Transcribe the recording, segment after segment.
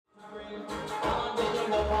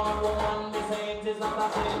born woman, me say it is not a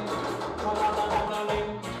sin. Color than a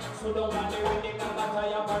limb. So don't want the rhythm and got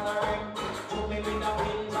tie up on a ring. Put me with a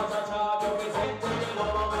pin, such a charge of his head. Till you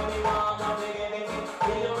love how many want, nothing anything.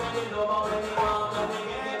 Till you really love how many want, nothing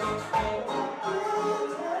anything.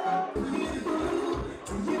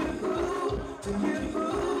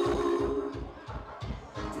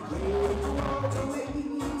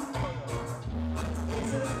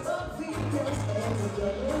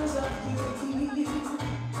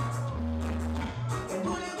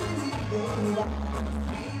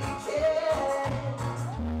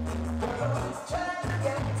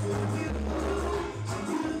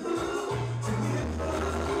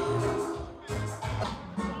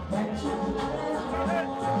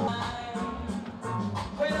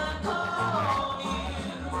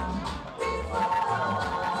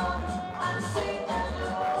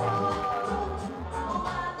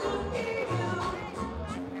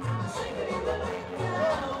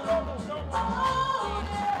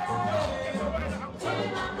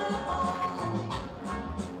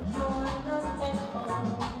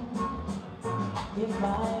 If I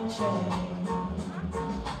change,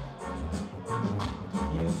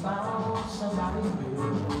 you found somebody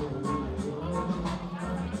new.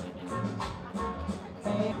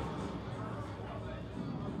 Hey.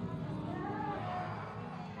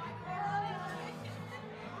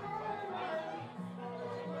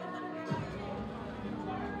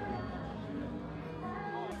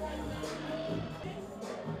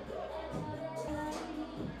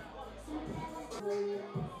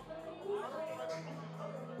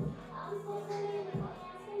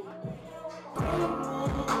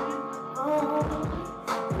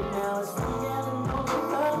 Now it's me getting over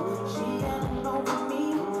her, she getting over me.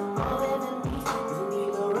 All that it means is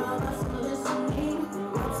neither of us listening.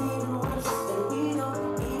 What's even worse that we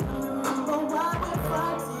don't even remember why we're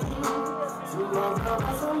fighting. Two of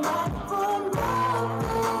us are right for nothing.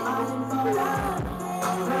 I'm for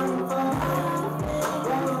nothing. I'm for nothing.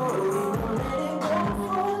 We won't let it go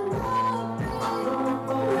for nothing. Go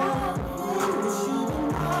for nothing. It should be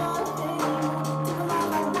nothing.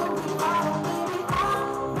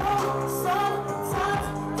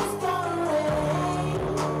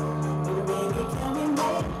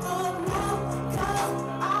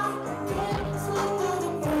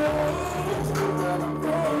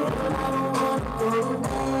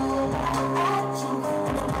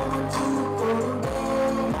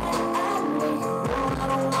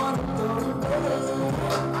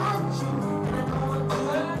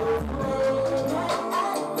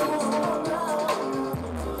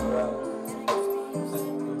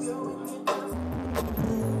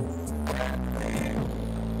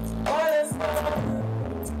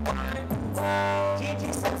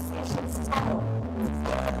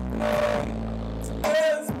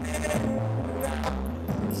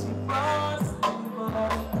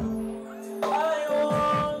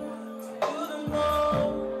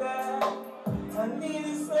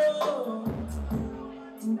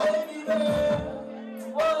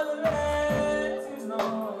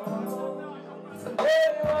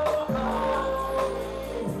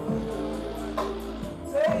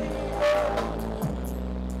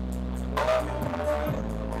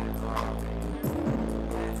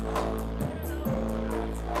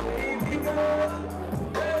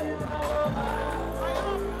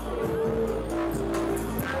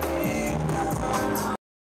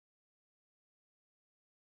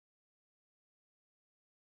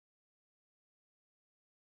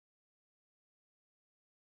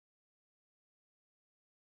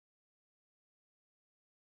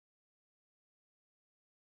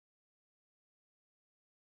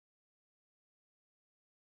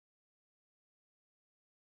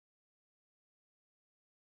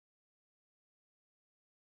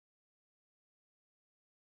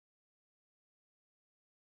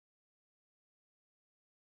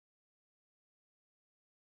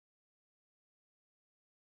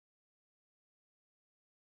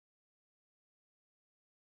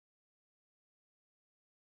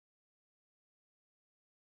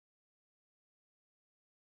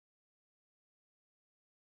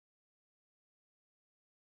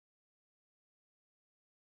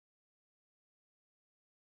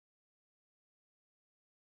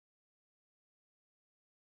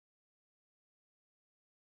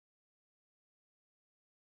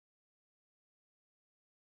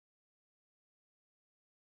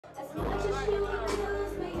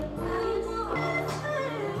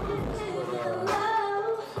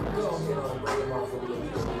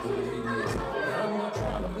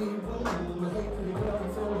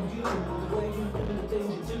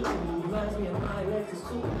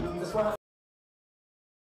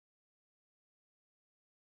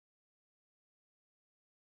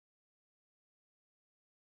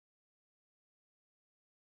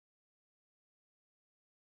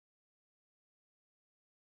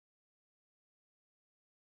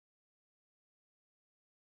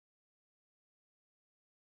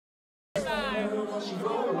 she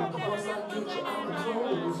roll. Of course I get you out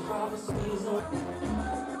control. Those privacies are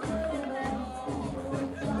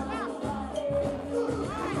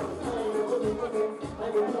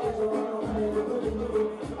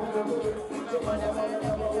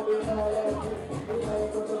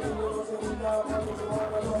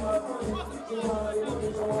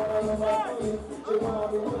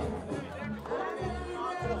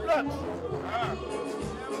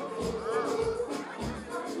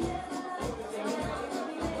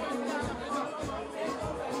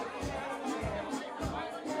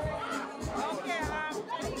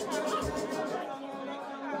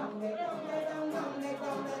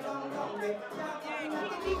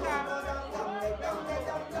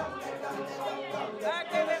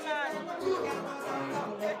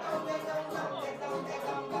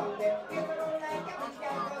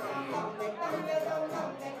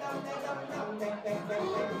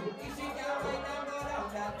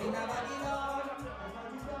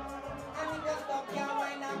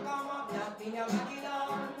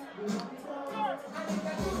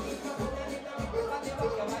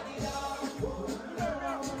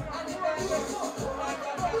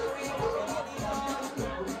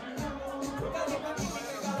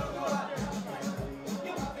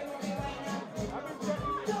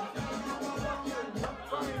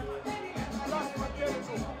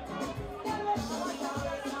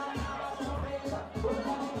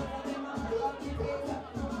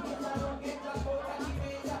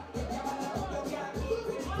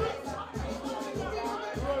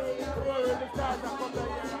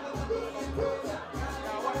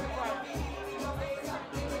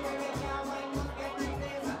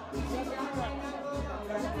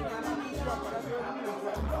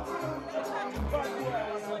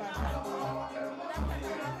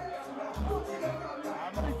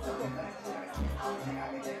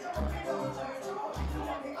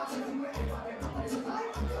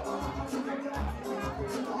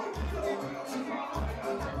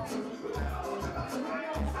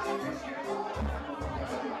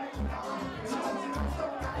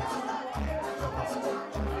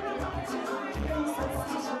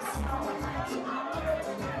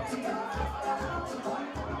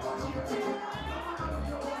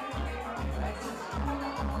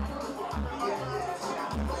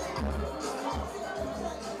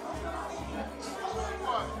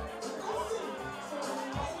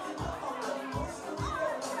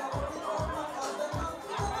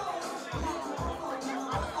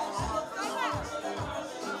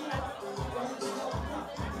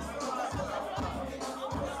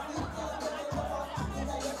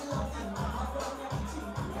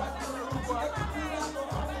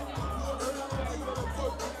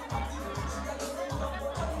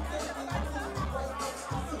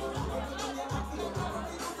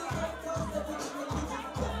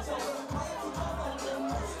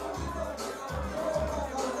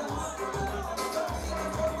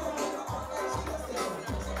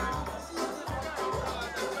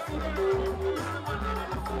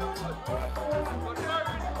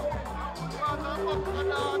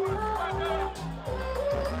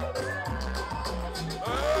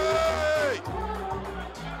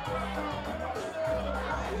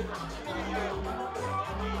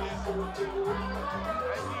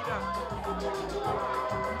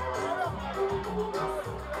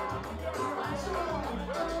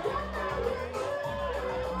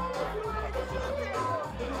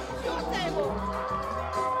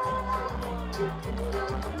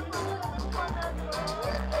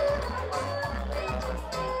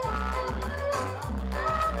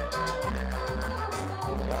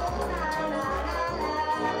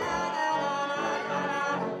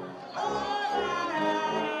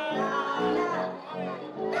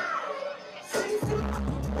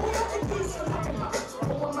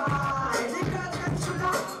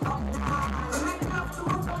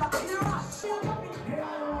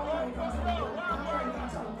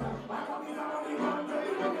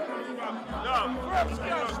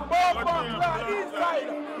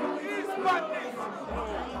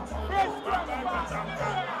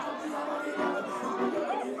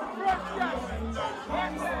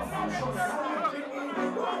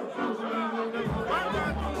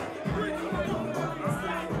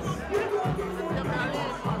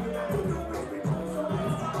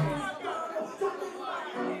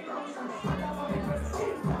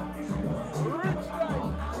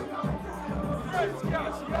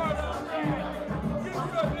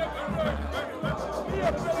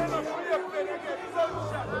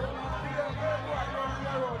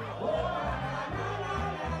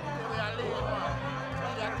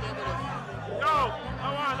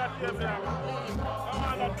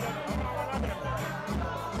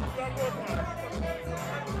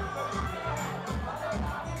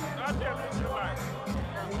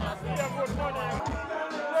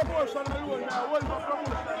Promotion alone now, one more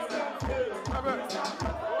promotion.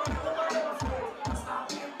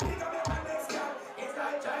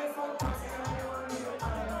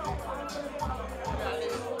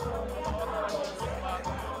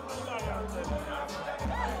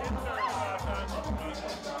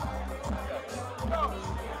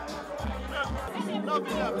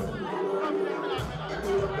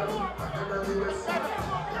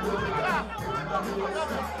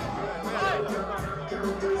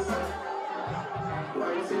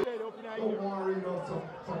 Don't worry, some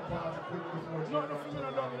party quick before you know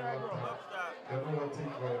what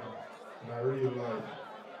thing going on in a real life.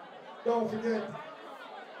 Don't forget,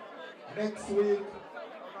 next week,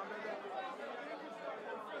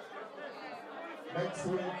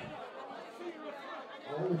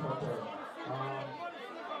 oh my turn.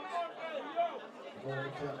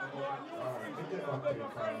 Alright, we get back to you,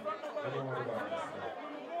 fine. I don't want to buy this stuff.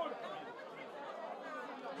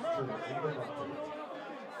 True, we get back to it.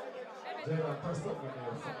 Jenna, press up with me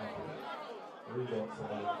or something. Read out some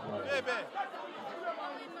of the flyers. Baby!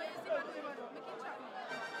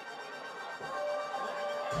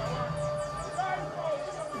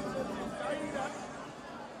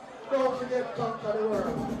 Don't forget Conquer the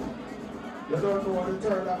World. You don't know how to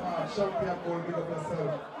turn that on. Champion goal, big up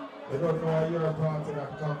yourself. You don't know how you're a part of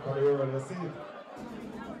that Conquer the World. You see?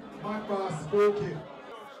 Man boss Spooky.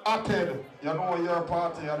 Ated, you know you're a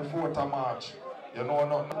part of the 4th of March. You know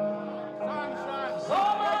nothing.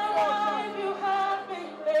 All my life you have been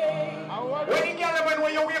faithful. When you get them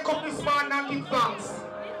when you wake up this morning and give thanks.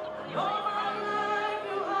 All my life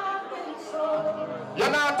you have been so. You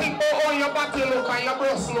not think about how your body look and your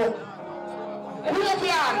breast look. Who you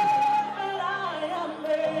can?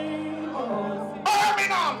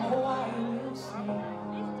 Birmingham! Oh, I will sing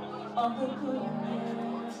of the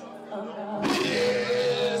goodness of God.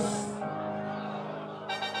 Yes!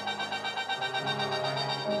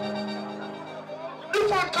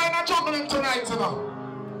 Different kind of juggling tonight, you know.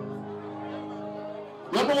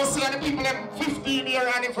 You know, see the people them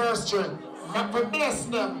 15-year anniversary. That we bless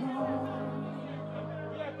them.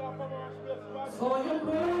 For your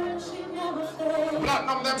mercy never fails.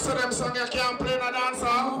 Platinum them say them song you can't play in a dance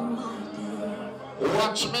hall.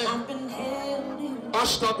 Watch me. I've been held in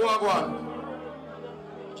Hashtag Wagwan.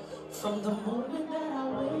 from the moment that I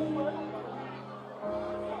wake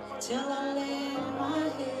till I lay my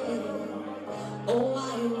head. Oh, I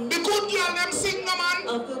will The good girl them sing no man.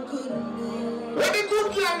 of the goodness. Where the good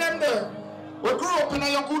girl them there? We grew up in a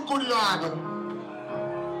good yard.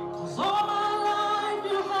 'Cause all my life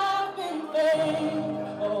you have been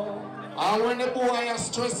faithful. And when the boy is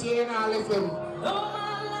stressed, you know, left him. All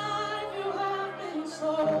my life you have been so.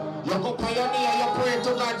 You go pay your knee and you pray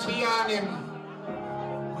to God for you and him.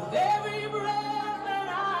 With every breath that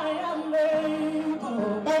I am able.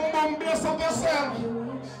 Boom, boom, bless up yourself.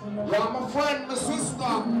 You are my friend, my sister.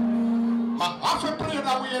 I have to pray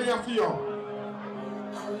that way here for you.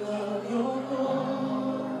 I love your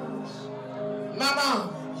voice. Nana.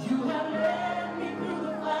 You have led me through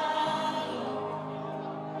the fire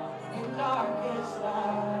in darkest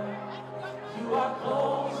night. You are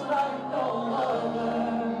close like no other.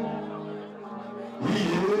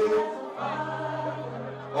 Yeah.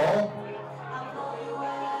 Oh. I know you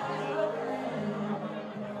as a friend.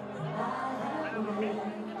 I have lived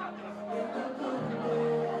in the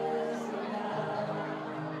goodness of God.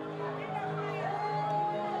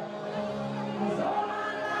 'Cause all my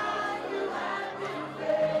life you have been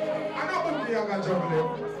faithful. I know who you are juggling.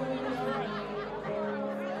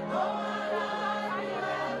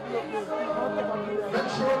 Make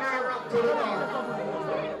sure I rock to the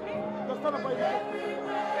bar.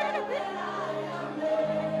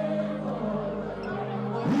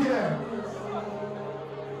 Yeah.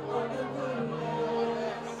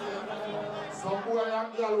 Some boy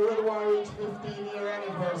and girl will want to reach 15-year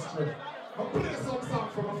anniversary. I'll play some song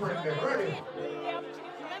for my friend there. Ready?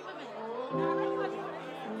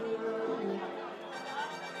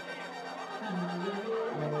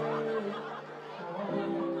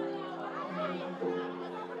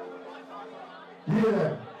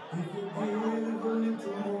 Yeah. If you give a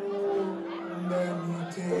little more than you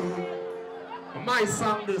take, My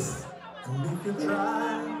song this. and if you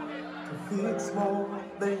try to fix more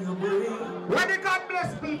than you break, When the God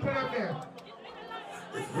bless people in there.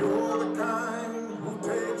 if you're the kind who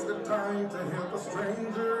takes the time to help a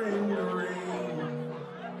stranger in the rain,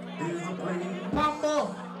 there's a place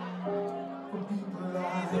Pambo. for people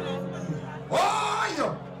like you. Oh, you.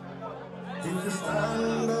 If you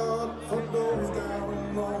stand up for those down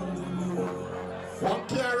One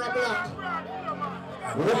Kiara Black,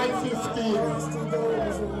 Y15,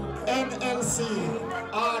 NLC,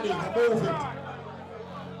 Audrey, move it.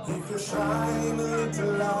 If you shine a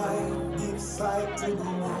little light, give sight to the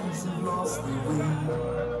ones who lost the way.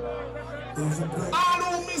 There's a place. I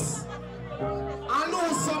know, miss. I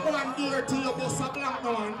know someone dear to you, but a black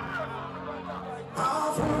man.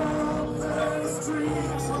 I've walked the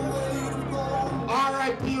streets from way to go.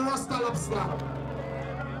 R.I.P. Rasta Lobster.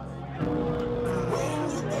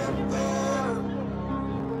 When you get there,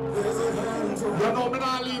 there's a hand to You know me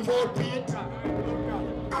not leave out, Pete.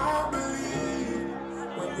 I believe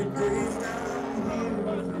when the day's down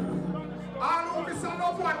here. I know Mr.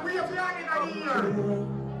 Love One, we have young in a year.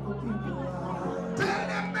 Tell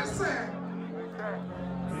them, Mr.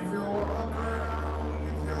 If you walk around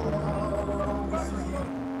with your heart on the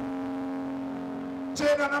sleeve.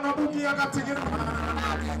 Jada and a boogie I got to get him.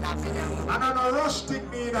 And a rush thing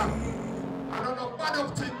neither. And a bad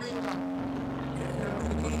up thing neither.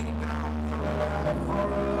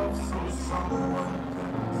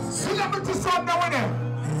 Celebrity son now in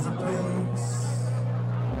there. There's a place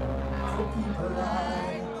for people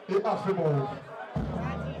like. You have to move.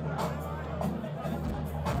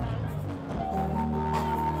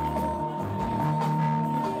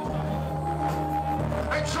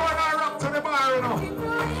 Make sure I rock to the bar, you know.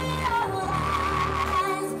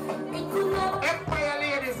 Empire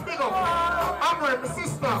ladies, big up. Amber, my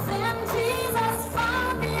sister. Then Jesus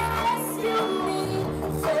found me and rescued me,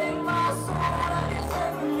 saved my soul and He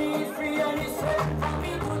set me free, and He said for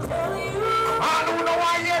me to tell you. I don't know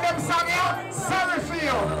why you hear them song here. Sorry for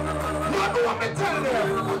you. You know what me tell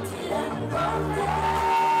them. Rooted and grounded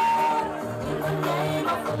in the name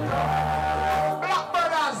of the Lord. Black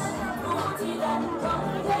brothers. Rooted and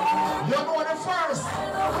grounded You know the first.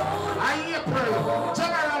 in the Holy I April.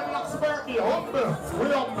 General Black's birthday. Humble.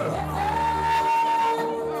 We humble.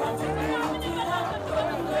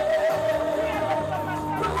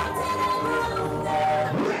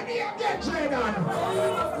 Ready again,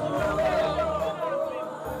 Jaden.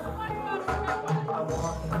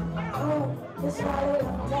 This valley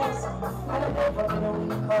of death, I don't know what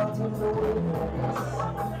we called in the wilderness.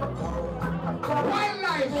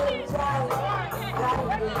 Wildlife.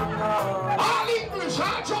 All English,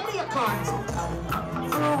 all Jamaicans.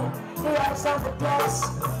 Through the eyes of the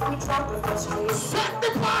death, we trample the streets. Set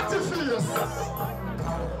the party fierce.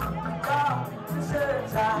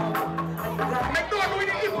 I don't know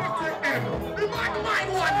the hypocrite them. The man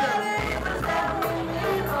mind one them.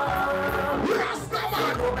 Rasta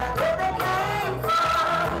man.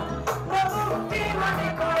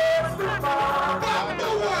 From the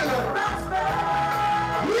world.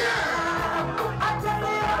 Yeah.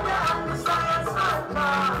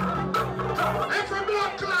 Every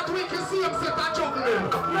blood clot we can see him set a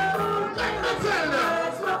juggling. Let me tell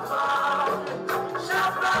them.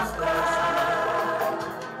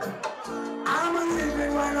 I'm a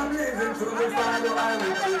living when I'm living through the Bible. I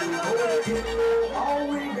will do all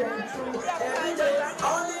we get through every day.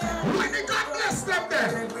 When the God bless them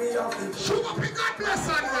there. Show up the God bless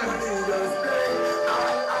on them.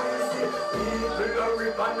 All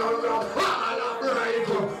of right.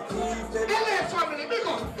 LA family, big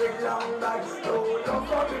up. Then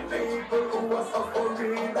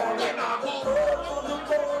I go.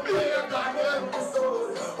 Yeah, God,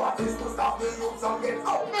 what is to stop the youths from getting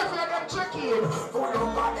out? never them check you. Put your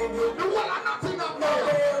back in your The wall are nothing up there.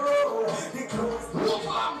 the clothes.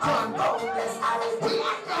 Wolverhampton.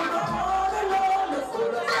 London.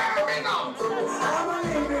 Birmingham. I'm a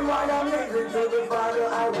living while I'm living to the Father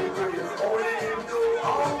I will pray. Only Him do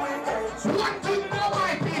all we can. One thing more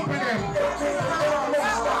my people there.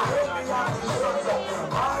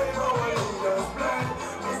 I know I need a plan.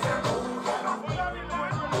 Mr.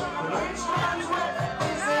 Which man's way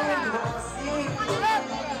is in the sea?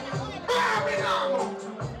 Birmingham.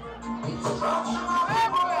 Destruction of the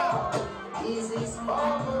world is His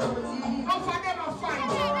property. Don't forget to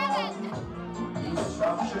find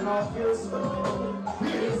Destruction of your soul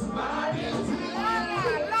is vanity.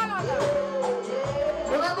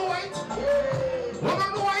 Wanna know it? Wanna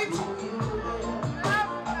know it?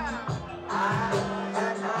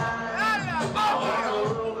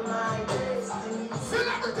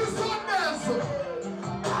 Celebrity Sundays.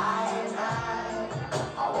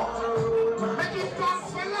 Make it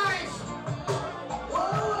dance for life.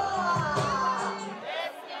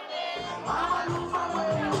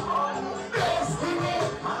 Destiny.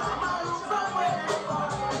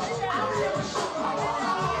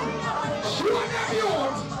 Show them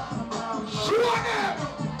youth. Show them.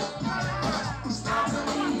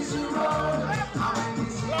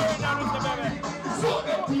 So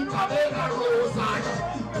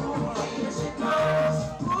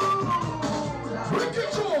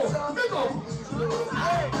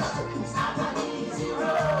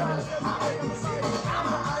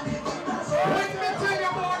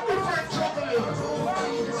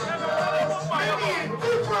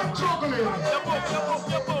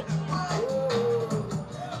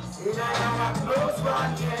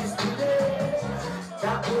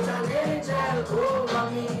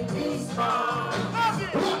over me, be strong.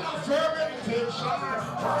 One of your meditation.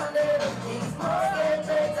 One day things must get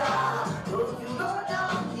better. Don't you go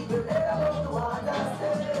down, keep your head above the water.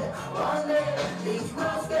 One day things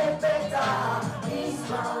must get better. Be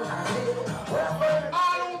strong.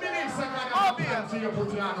 All who believe in God, you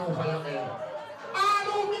put your hand over your head. All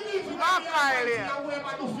who believe in God,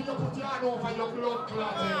 you put your hand over your blood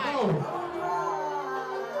clotting. No.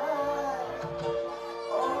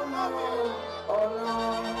 Oh no, oh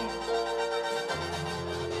no.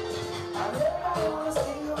 I never want to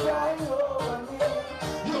see you crying over me.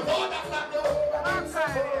 You know that's not the I'm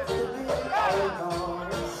supposed to be. Oh no.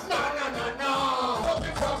 No.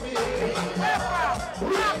 Open for me.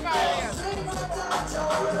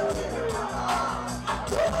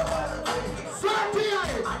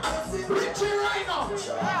 Richie right now.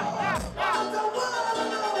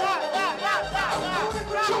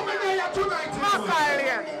 Show me there tonight.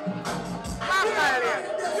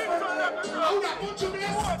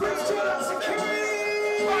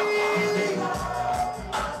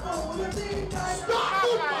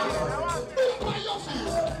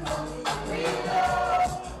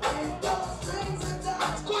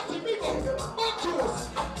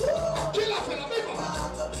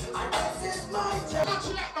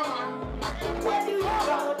 When you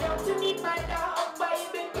go down to meet my dog,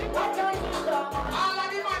 baby, what can you do? All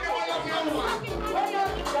of the man they want to hear one. When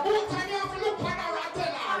you get Who can you have look on her and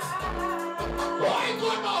tell us? Why go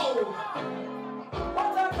now?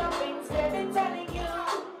 what are the things they've been telling you?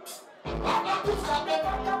 I'm not to stop them.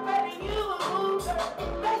 I'm not letting you.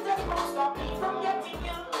 They just won't stop me from getting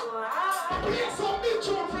you. Play some big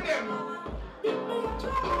tune for them.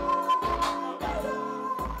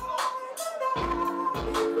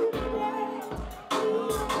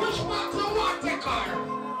 Which one do you want to take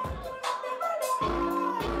her?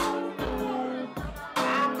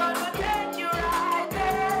 I'm gonna take you right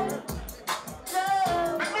there.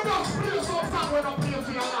 Love Let me just play some song when I play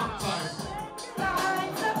for you a long time.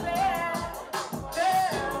 lines up there.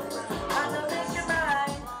 Girl, I'm gonna make you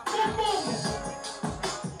mine. Boom, boom.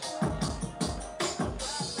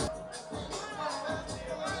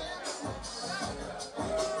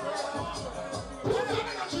 Put your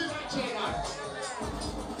energy in my chair.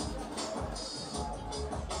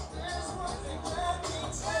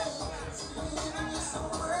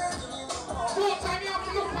 More time you have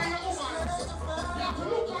to look at your woman. You have to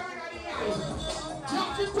look her in the eye. You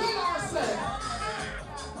have to tell her, say,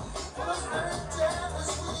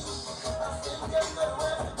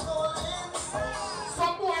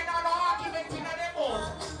 some boy now no argument in their mouth.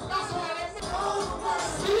 That's why they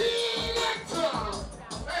selector.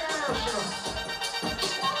 Hey, Herschel.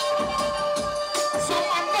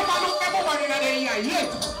 Someone never look their woman in the eye yet.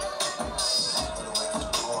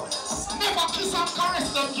 Never kiss and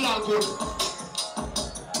caress them girl good.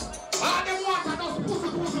 All them want are just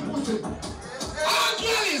pussy. All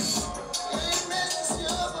girls.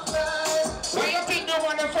 Why you think they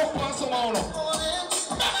want to fuck on someone?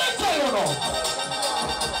 Let me tell you now.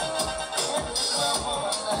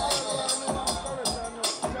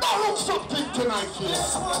 Now look something tonight here.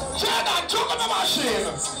 Jordan, chuck on the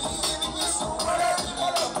machine.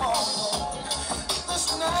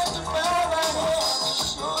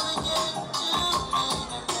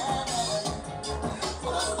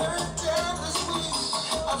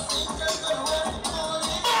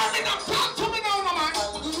 Marvin, talk to me now, no man.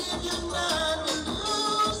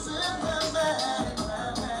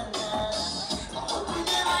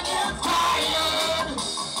 Tired.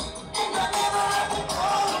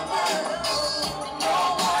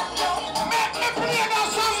 Make me play that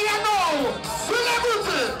song you know.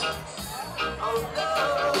 Celebrity.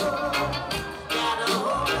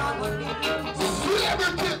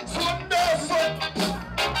 Celebrity Sunday.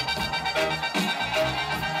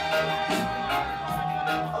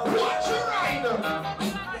 Watch you ride.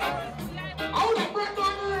 Out of breath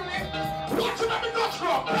on early. Watch you let me go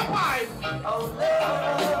strong. Bye-bye.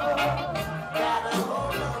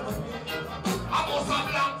 I must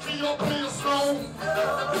have long for your place now.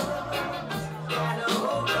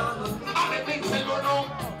 I'm a big fellow now.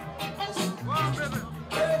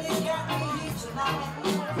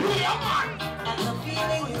 Yeah, man.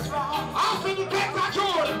 I'll feel the better,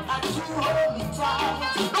 Joel.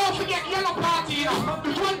 Don't forget yellow party, you know,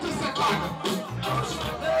 the 22nd.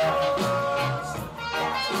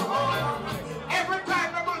 Every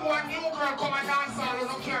time the one new girl come and dance, I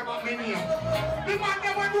don't care about me name. The man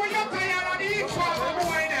never do you tired of the eat for the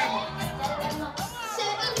boy them.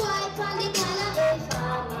 Second wife on the collar.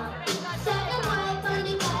 Second wife on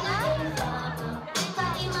the collar.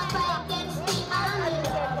 Fight my fight against the army.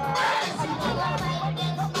 Fight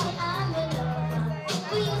against the army.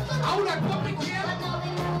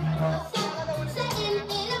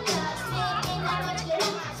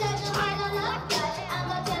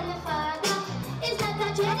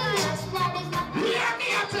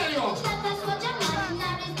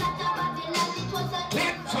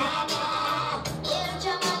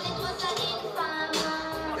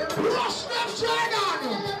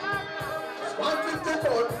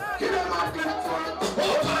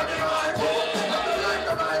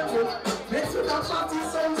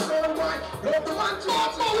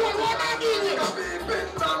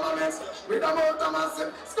 With a motor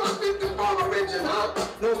massive, Scott 54 original.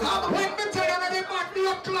 No carbon. When me tell you that they might be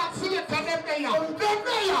a class here, tell them they are. Them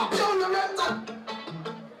they are. Yo, you rental.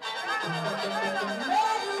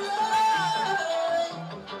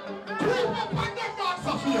 Creep up on them dance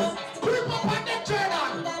of yours. Creep up on them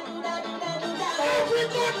Jordan. Every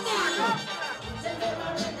good man.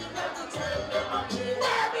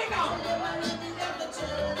 Baby now.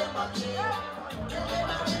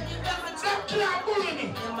 Them can't bully me.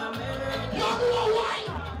 You know why?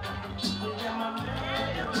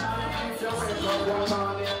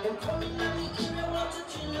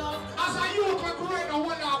 As a youth, we're growing a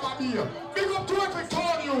one hour beer. Big up to every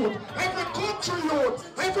town youth, every country youth,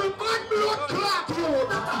 every man blood clot youth.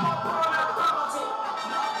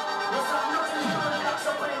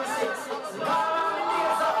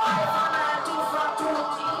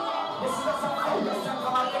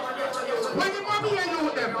 When the mommy and you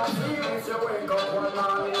them,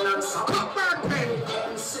 Cockburn Pen,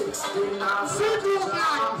 Seafood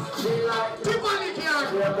Land, Tiffany Can,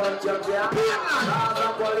 Pianland,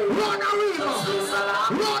 Rona River,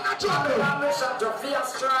 Rona Jungle,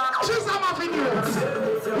 Chisholm Avenue,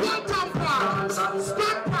 Waltham Park,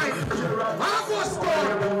 Standpipe,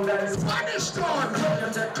 Augustone, Spanish Town,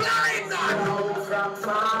 Clarendon,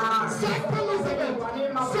 St. Elizabeth,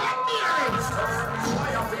 St. Mary's,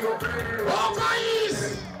 over East.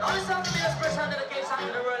 Always have to be a special dedication to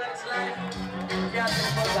the Rolex life.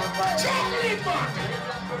 Chocolate man!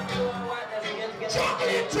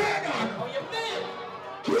 Chocolate Jordan! Oh, you mean?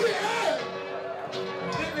 Yeah!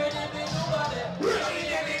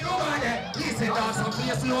 Really nobody! Listen, that's some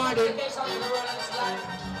place you want it. Dedication to the Rolex life.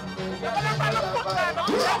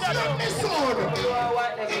 Rough them this sword! You are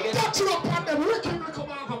white, they can get Touch you up on them, wicked little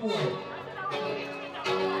maga boy!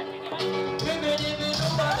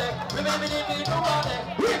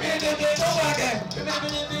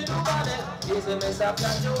 He's a mess up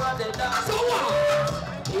that you want to dance. So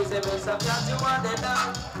what? He's a mess up that you want to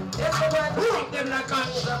dance. Yes, the way Rough them like a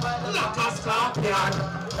scorpion!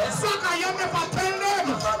 Sucker, you never tell them!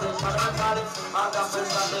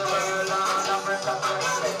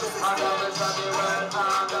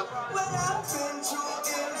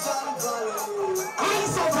 I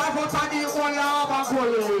survive out of the whole lava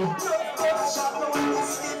gully.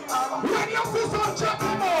 When you see some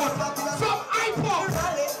chopping out, some iPod.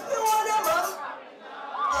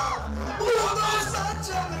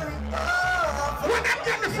 When I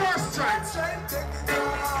get the first strike.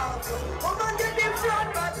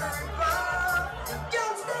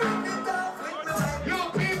 Yo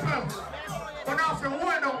people, when I feel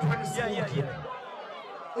one up on the smoke.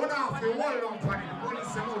 When I feel one up on it, when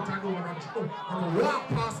it's out and going to walk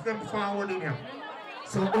past them forward in here.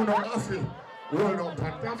 So when I feel hold on on it,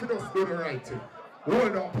 have to just do the right thing.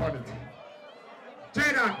 Hold on on it.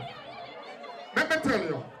 Jaden, let me tell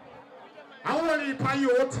you, I want to heap a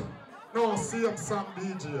youth. No, see him some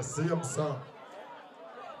DJ, see him some.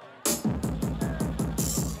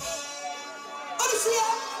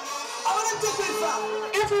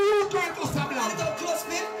 Every youth going to Sablang.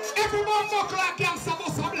 Every man fuck like gangsta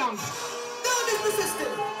for Sablang. Now this is the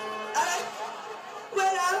system. When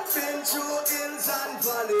I've been through hills and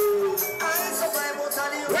valleys, I survive out of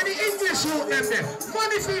the when the English shoot them there,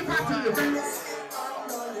 money fee party.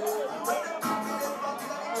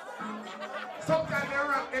 Sometimes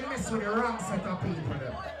they mess with the wrong set of people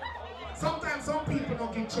there. Sometimes some people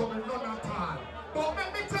don't get trouble, none at all. But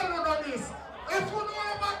let me tell you on this, if you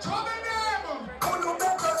know about trouble them, who you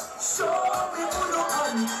better show me who you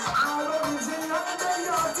are. I'm original, they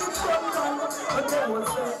are to come down. But they will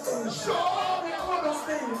say, show me who you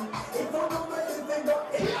if you don't do anything, don't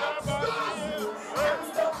can't stop. Can't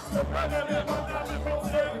stop.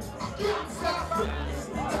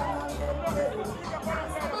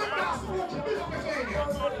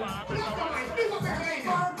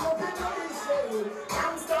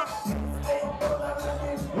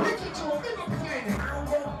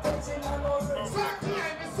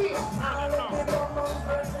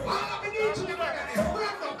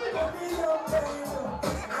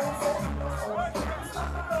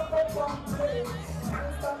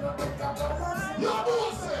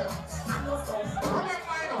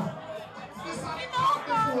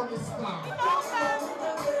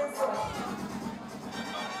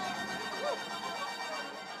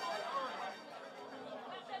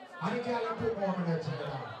 I think I can put more energy in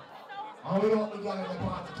that. And we don't think in the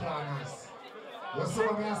party car nice. You see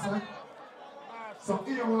what I say? So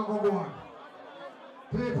here we go on.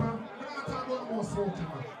 People, we're not talking about more smoking.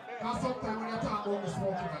 Because sometimes when you talk about the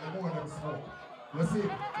smoking, the more them smoke. You see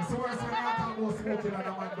where I say we're not talking about no smoking and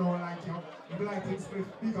a man don't like you. If you like things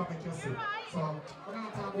bigger, make you see. So, we're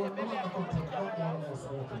not talking about no man come to no more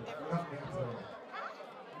smoking. That me answer.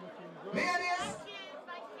 Ladies,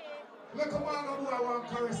 look at one boy I want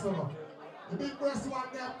to caress them. The big breast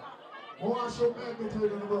one them. I want to show men between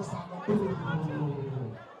the breast and go.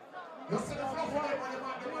 You see the fluff right when the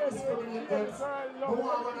man discriminate them. But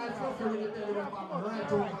when I fluff it with the belly, the man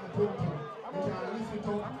right over the pum pum. You can lift it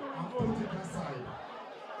up and put it aside.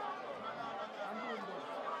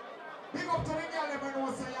 Big up to the girl that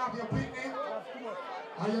know say you have your picnic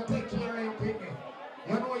and you take care of your picnic.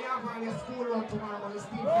 You know you have all your school run tomorrow, but you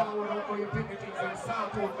still forward out for your picnic things and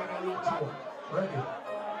start out when you reach home. Ready?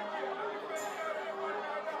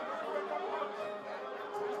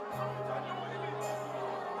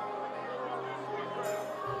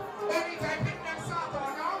 Anytime picnic start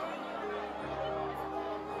out now.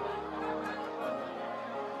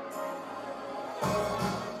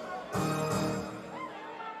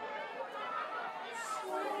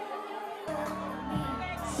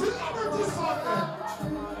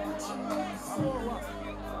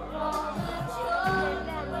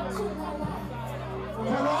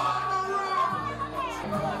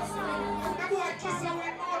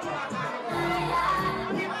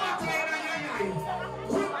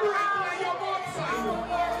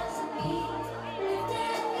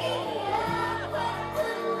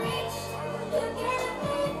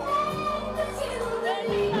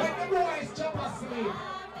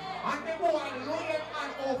 And the boy lay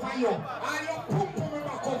hand over you, and you pump him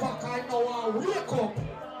back over because now I wake up.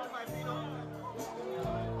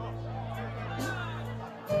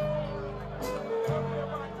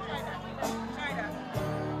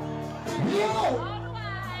 Yo!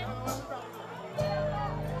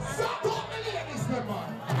 Stop up the ladies, the man.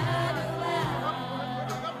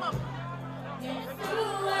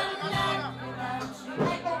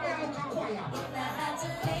 Right now, me look at choir.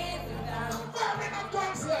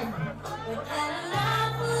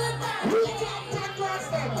 We can't take girls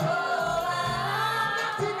them.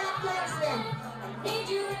 Nothing that girls them.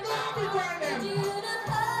 Not the girl them.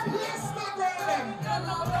 Let's not girl them.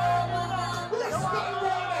 Let's not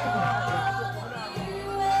girl them.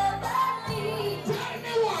 Tell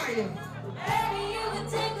me why. Baby, you can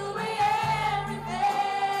take away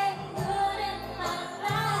everything good in my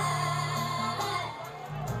life.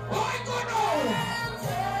 I go now.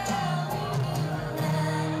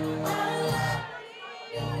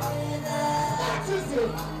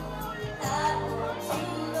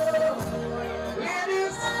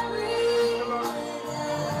 Ladies,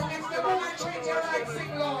 if the boy treat you right,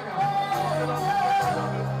 sing louder.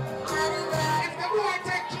 If the boy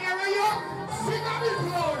take care of you, sing a bit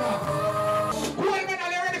louder. Women,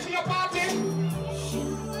 are you ready for your party?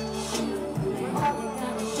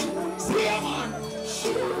 See ya, man.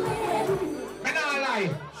 Me nah lie.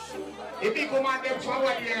 If you come on them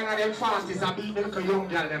forward here and them fastest and beat them young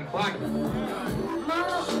girl them bad.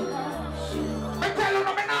 I tell you,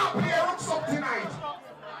 me now play what's up tonight.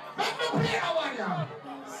 Let me play a one here.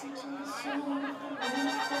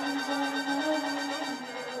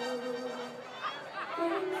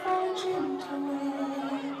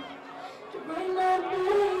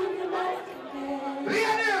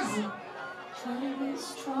 Ladies! Trying to be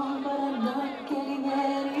strong, but I'm not getting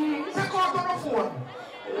any. Take out on the phone.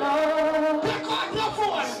 Lord, Take out your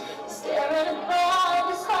phone. staring at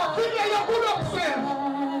this heart. Give me your good up, Sam.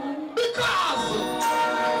 Because I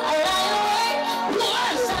lie awake,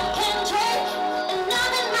 yes, I can't drink, and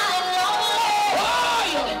I'm in my lonely.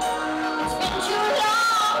 It's been too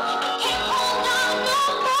long, I can't hold on no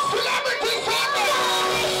more. celebrity family.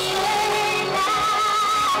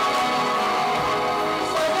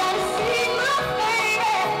 So that I see my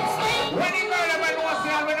baby. When the girl ever knows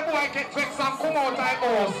say when the boy get fixed and come out like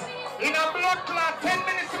us, in a blood clot, 10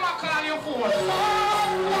 minutes to call your phone.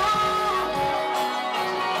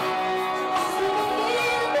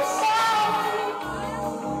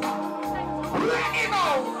 Let me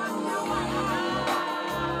know.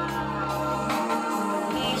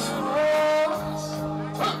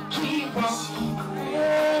 Keeper.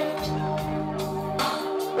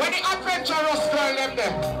 When the adventurous girl them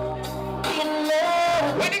there.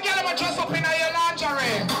 When the girl ever dress up in your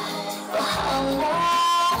lingerie.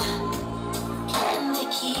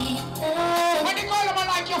 When the girl ever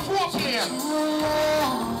like your foreplay.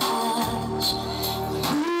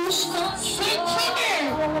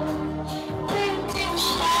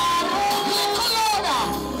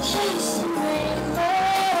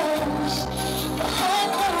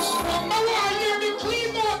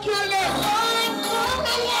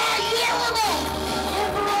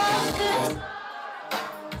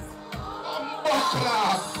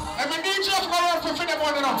 for them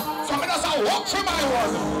one, you know. So I'm just a walk for my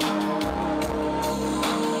one.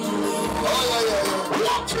 Oh, yeah.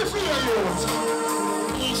 Walk for your youth.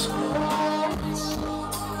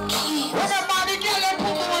 Remember the girl and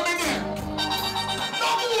put women in there. No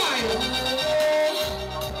boy.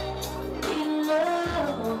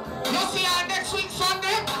 You see her next week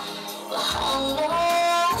Sunday?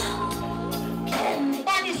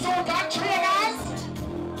 Body suit and trainers.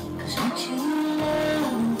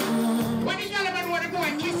 When the gentleman want to go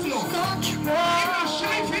and kiss you, I'm not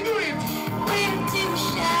shy to do it.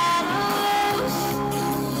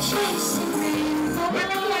 When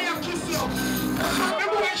the boy kiss you, the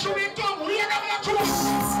boy should be done. We are not going to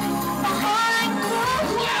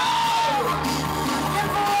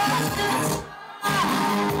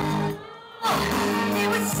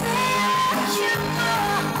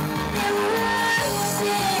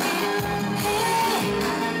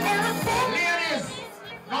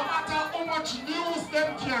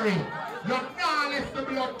carry. You're not left the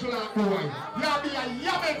blood clot boy. You'll be a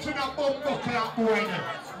yamming to the bumbo clot boy.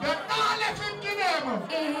 You're not left him to them.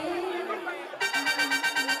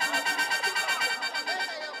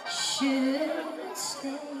 Should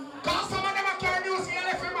stay. Cause some of them are carrying you, see you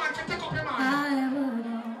left him man to take up your man.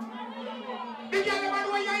 The girl man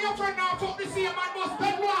where you're your friend now, fuck the same man must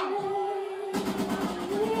spend one.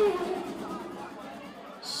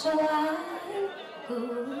 So I go.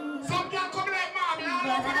 Some girl come like mommy, all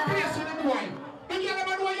over the place with the boy. The girl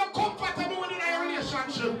man where you're compatible with in a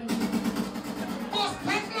relationship. Must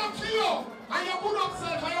take love to you. And you're good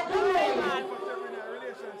upself and you're good role.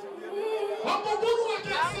 I'm a good one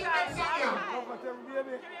can sing that song here.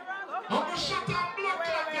 I'm a shut up blood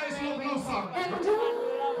clot get this love song.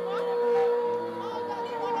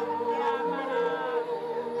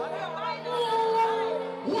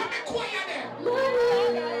 What the choir there?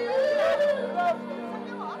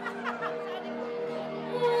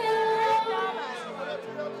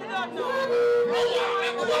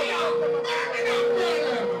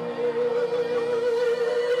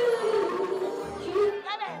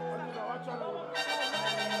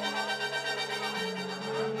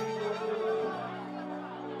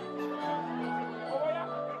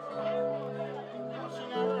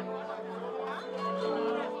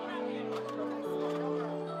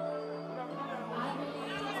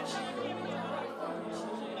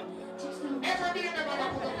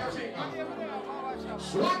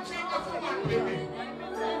 One finger for one baby.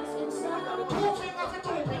 Two fingers for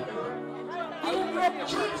two people.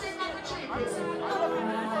 Three fingers for three people.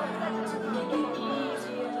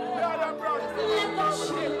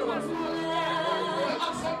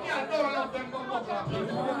 And some girls don't love them but buckler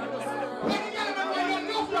people. When you get them when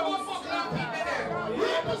you love them but buckler people there,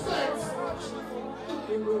 represents.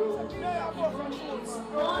 Every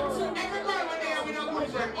girl when they have with a good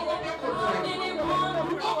friend, how about your good friend?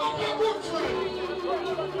 How about your good friend?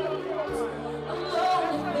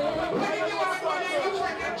 When you get one when your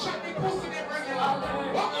friend and chat the pussy them regular,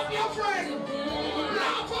 how about your friend?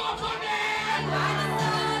 Laugh off on them!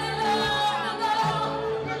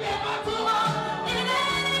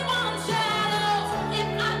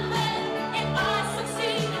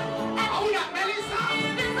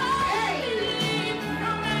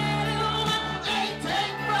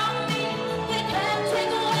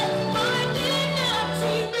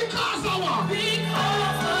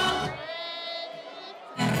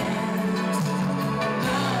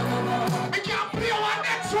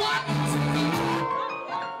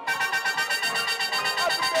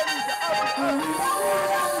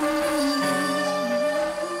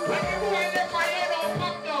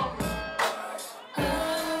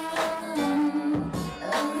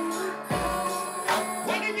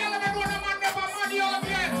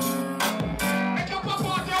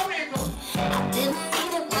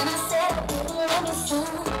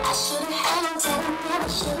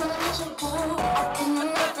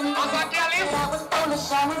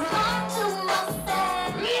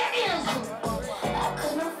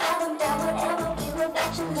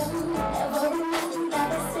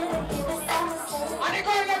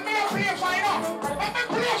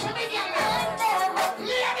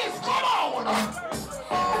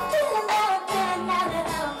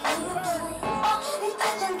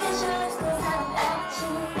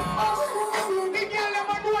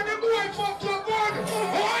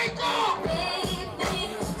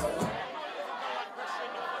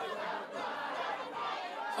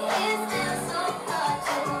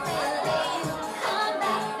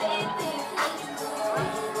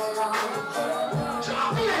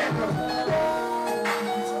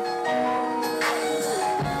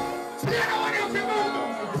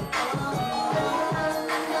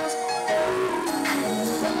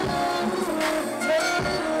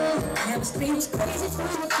 street was crazy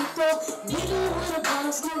full of people, neither one of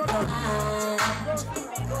us knew why.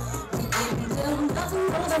 We didn't do nothing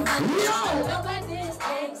more than money. Love like this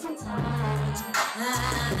takes some time.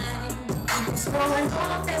 Exploring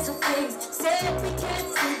all kinds of things, said we can't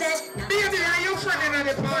see that. Baby, are you friendly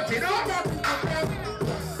at the party, no?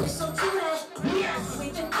 It's so true that Yes, we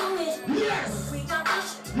can do it. yes, We got much.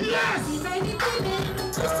 yes. Baby, baby,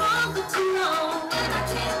 too strong for too long, and I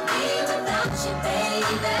can't live without you,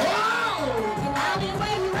 baby. Wow! And I'll be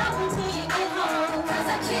waiting up until you get home, 'cause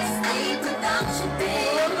I can't sleep without you,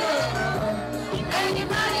 baby.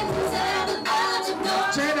 Anybody who's ever got you know.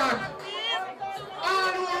 Cheddar,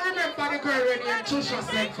 all who remember the girl when you Trisha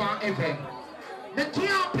said for Evan. They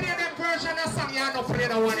can't play that version of song, you don't play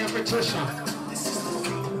the one for Trisha.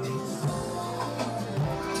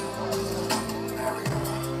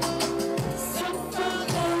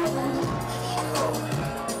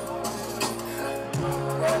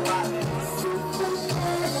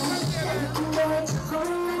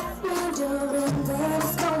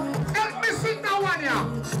 Help me sing that one, yeah.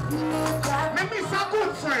 Let me see a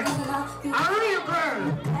good friend, a real girl.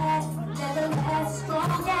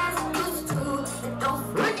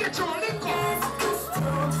 Lick it, Joe, lick it.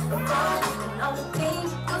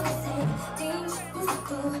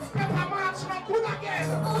 Paparazzi, no good again.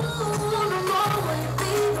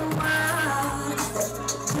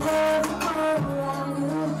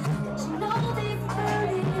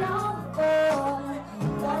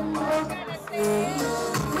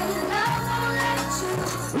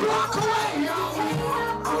 Walk away, yo.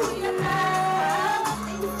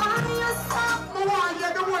 No one,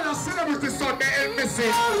 you're the one that celebrates the Sunday help me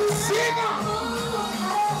sing. Sing on.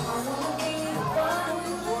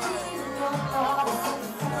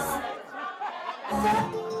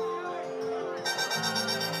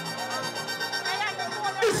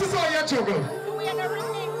 This is how you juggle.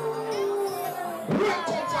 Real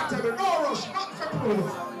comfortable, no rush, nothing for proof.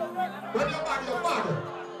 When your body, your body.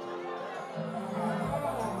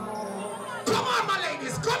 Come on, my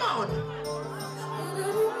ladies, come on.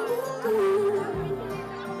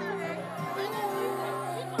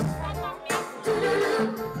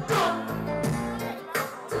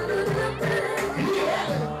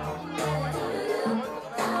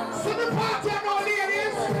 See the party now,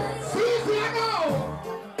 ladies. See it now.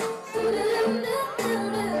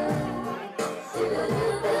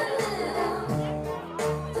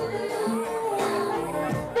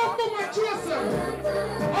 Don't move my Jason.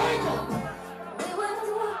 I go.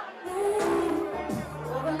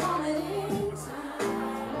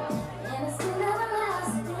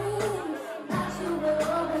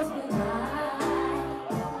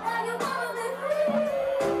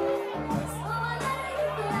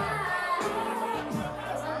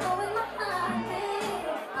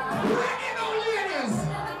 Bring it on, ladies.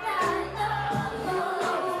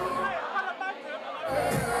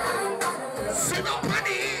 Sit up on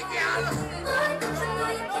the girl.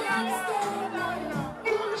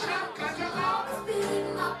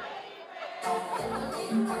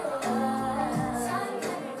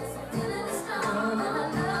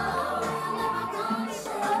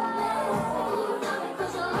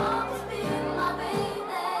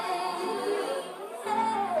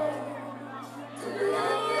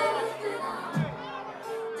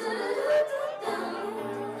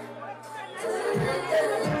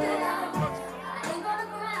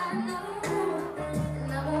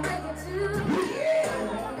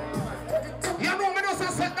 You know me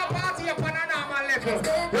just set the party up on a normal level.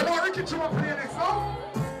 You know Ricky Chuma play next song?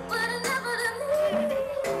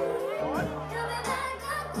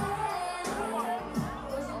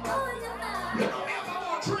 You know me have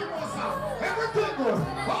about 3 more songs. Everything good.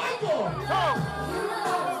 I go.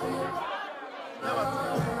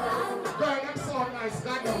 Girl, that song nice. I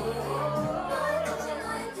go.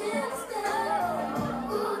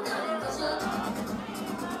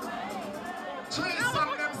 Three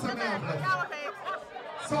songs them so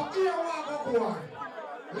so here we go on.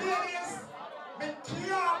 Ladies, me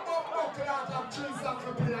can't buckle out of 3 songs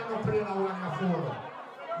to play and no play no one in the phone.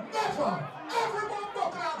 Never. Everyone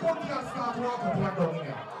buckle out put your start to walk up and down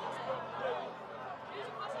here.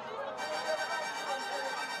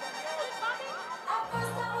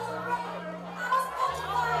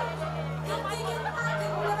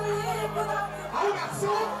 How that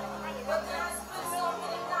song?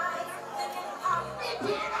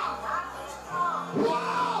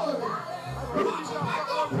 Wow! Watch your mic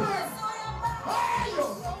on press! Hey!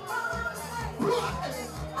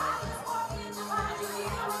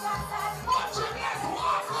 Watch your next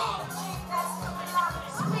walk up!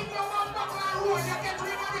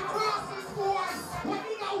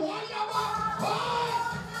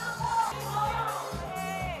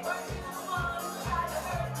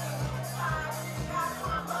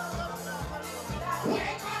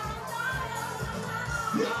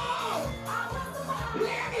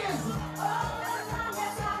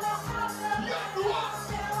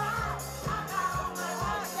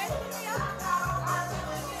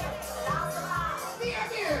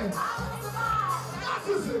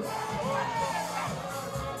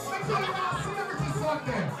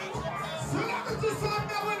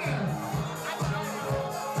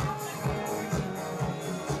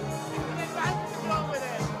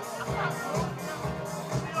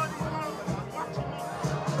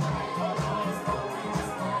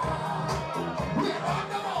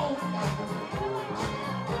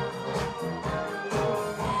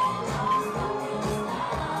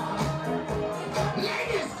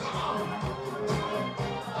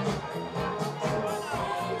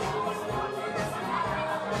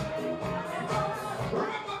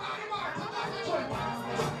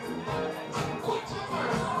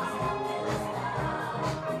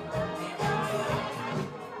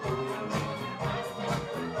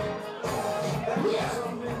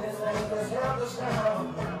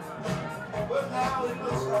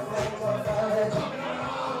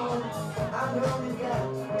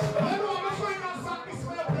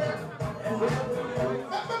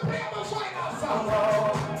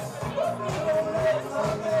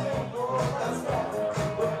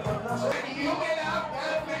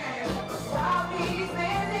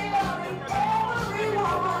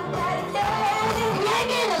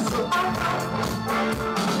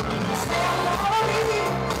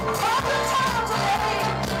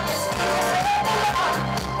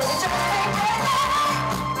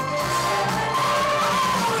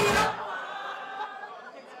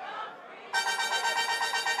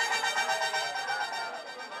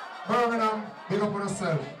 Birmingham, big up on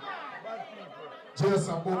yourself.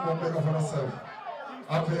 Jason, boom, boom, big up on yourself.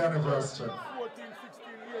 Happy anniversary. 14,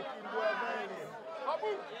 16, 18,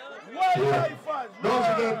 Yeah. Don't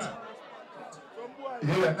forget,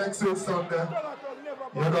 yeah, next week Sunday,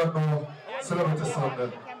 you don't know, Celebrity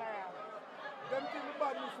Sunday.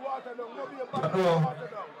 You know,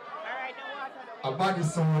 a body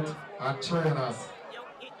suit and trainers.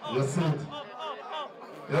 You see it?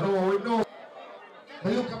 You know, we know.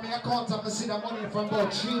 But look at me account and I see the money from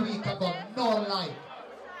about 3 weeks ago, no lie.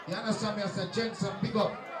 You understand me? I said, Jensen, big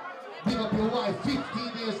up your wife,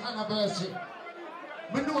 15 years anniversary.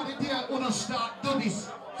 I know the day I start do this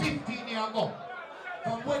 15 years ago.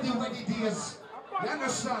 From wedding days, you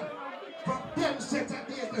understand? From them set of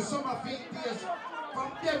days, the summer field days,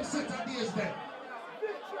 from them set of days then.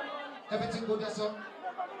 Everything good there, son?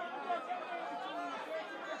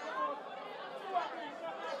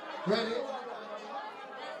 Ready?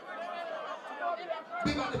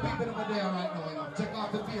 Big up the people over there right now, you know. Take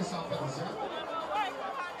off the face off of us, yeah?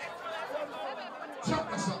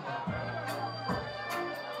 Jump or something.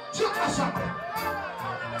 Jump or something.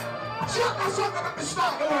 Jump or something, let me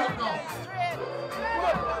start the work now.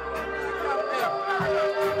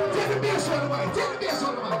 Take the bass on the way, take the bass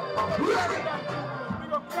on the way. Ready?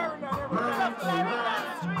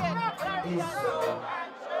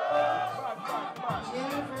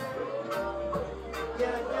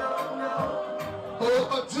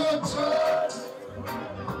 Oh, touch.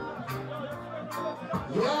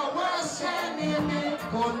 Your worst enemy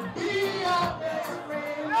could be your best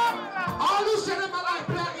friend. All who say them like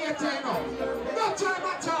black here, no. No time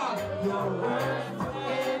at all. Your worst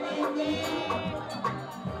enemy.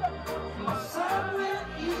 Some will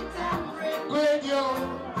eat and drink with you.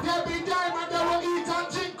 There be diamond that will eat and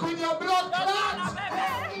drink with your blood clot.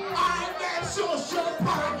 I get social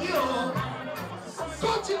upon you.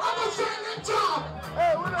 Got you, I'm a silent talk.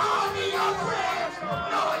 Only your friends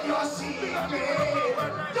know your secret.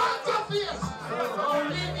 Don't your face,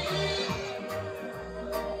 only me.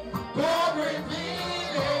 God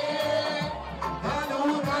reveal it. And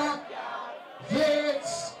who that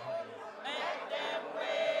fits.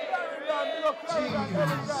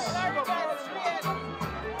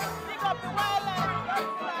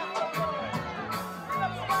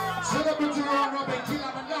 Celebrity round Robin, Kill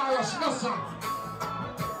and Darius, no son.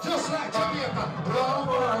 Just like Jamaica, don't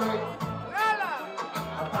worry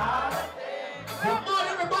about a thing. Come on,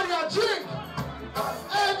 everybody, a drink.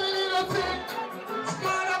 Every little thing, it's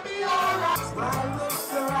gonna be alright. Smile with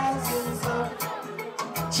the rising sun.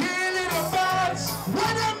 Chill little birds,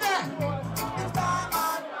 what them there? It's time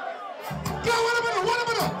on. Go, what a minute, what a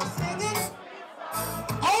minute. Singing.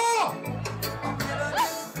 Oh!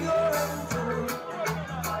 Pure and true.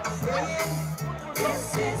 Saying, this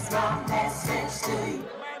is my message to you.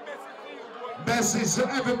 Message to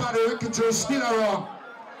everybody wicked to still around.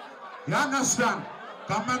 You understand?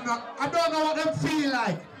 Come on, I don't know what them feel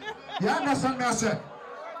like. You understand me? I say,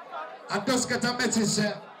 I just get a message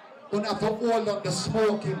say, you have to hold on the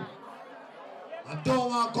smoking. I don't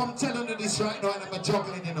want to come telling you this right now and I'm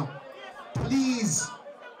juggling, you know. Please,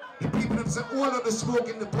 the people that say hold on the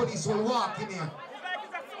smoking, the police will walk in here.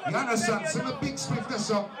 You understand? So my big spliff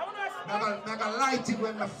this up. I'm gonna light it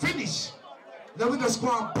when I finish. Then we just go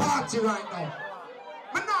and party right now.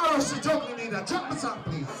 But now rush the juggling either. Jump me some,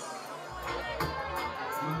 please.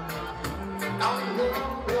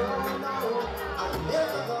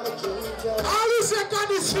 All you say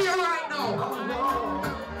God is here right now.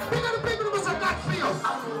 Big of the people who say God for you.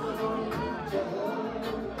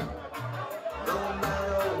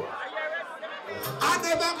 I'm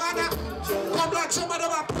never gonna come like some of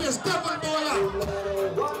them place devil boy.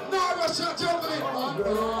 Now rush the juggling. Oh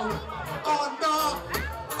no.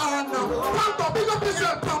 Oh no. Pambo, big up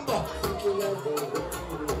yourself, Pambo.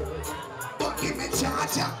 But give me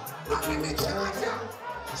charger. Give me charger.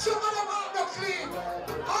 Some of them are not clean.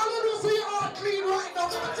 All of you see are clean right now.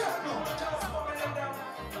 Come on, tell me.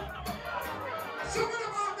 Some of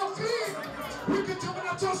them are not clean. We can I'm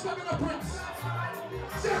gonna trust them in the prince.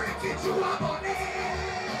 Jerry, get you up on it.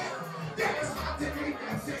 There is nothing in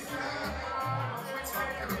them sister.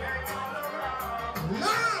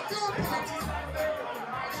 Nah, don't party.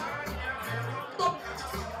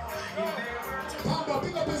 Pamba,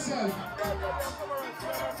 pick up yourself.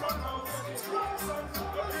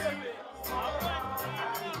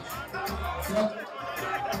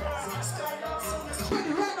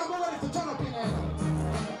 Ready, right now, we're ready to turn up in here.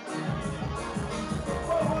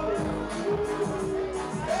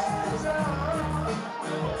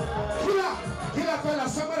 Killer fella,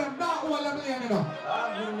 some of them not all them laying, you know.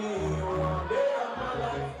 I've been here all day of my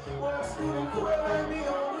life. What's feeling cool like me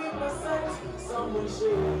on with my sights? Someone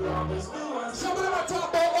shade on this new one. Some of them are talking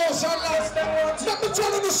about ocean lights. Let me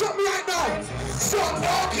tell you something right now. Some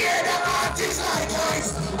don't hear the artists like us.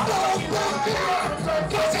 Don't fuck it.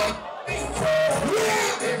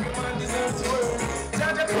 Yeah. Everyone deserves to work.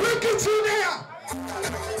 Look at you there.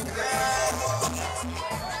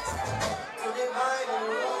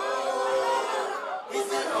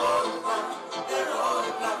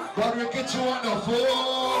 But we get you on the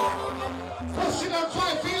floor. Pushing on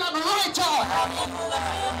 5 feet like a writer.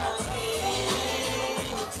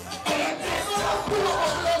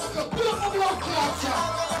 Pull up the blood clots.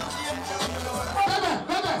 Baby,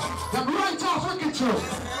 them right off, look at you.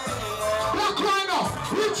 Black Rhino,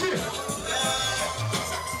 Richie.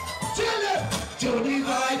 Tell him, to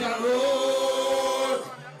divide the road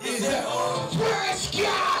is the fresh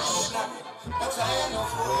cash.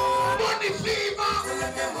 Money fever.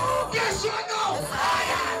 Yes or no?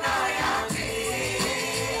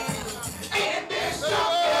 In this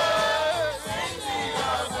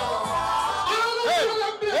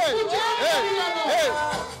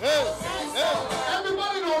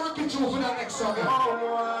everybody know Ricky Joe for that next song. And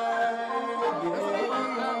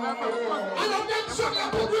on next song I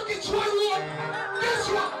put Ricky Joe on. Guess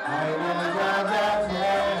what? I never got that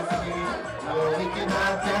nasty. No, we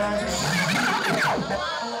cannot dance.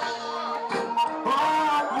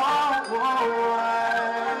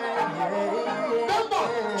 Remember,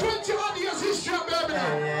 20 odd years history of baby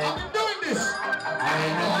now. I've been doing this. I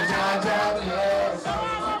know Jaja bless me.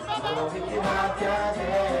 No, we cannot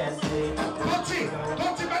dance.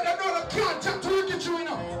 Don't let them know the can't jump to Ricky Joe, you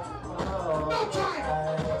know. No time.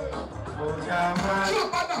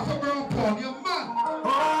 Jump on that for brown porn, you man.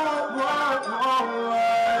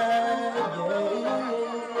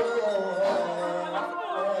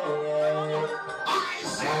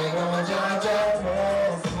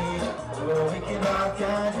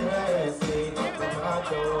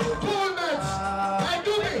 Pullmans, hey,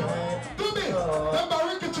 do me. Remember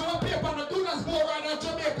Ricky Joe paper on the Dunas board right now,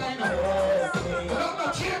 Jamaica, you know. Not no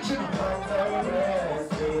changing.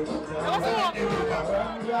 I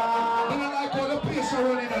don't like all the place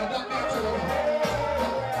around in there, that makes it over.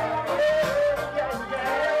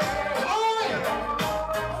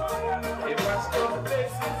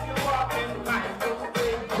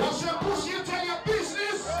 What's your pussy? You tell your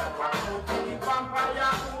business.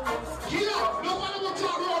 Killer, no one will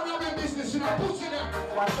talk around now in business, you know, pussy them.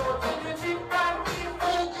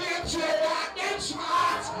 Okay, check that, them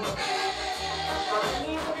smart.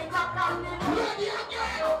 Ready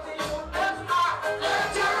again.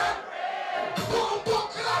 Boom,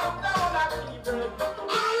 buckle up.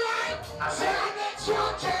 All right, say our next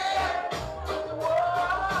one, Jay.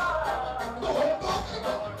 Boom, buckle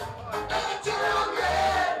up.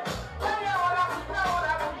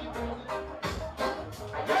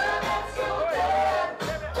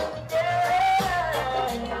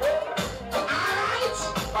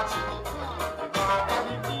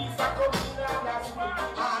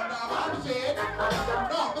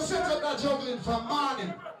 No, we send that juggling from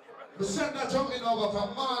morning. We send that juggling over from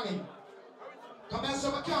morning. Come here, so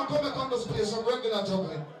we can't come back on this place from regular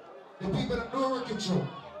juggling. The people that know Ricky Joe,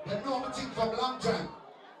 they know me think from long time.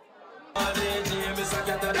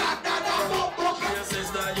 Your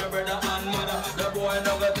sister, your brother and mother. The boy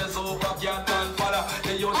never gets over cat and father.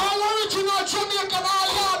 All original Jamaican, all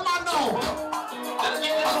yard man now. Let's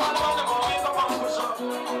get this one on the boy, come on, push up.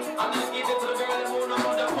 And let's get it to the girl who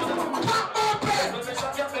know the mother. Cut open.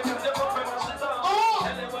 Oh,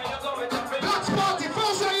 Black's party,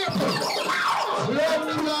 1st of April.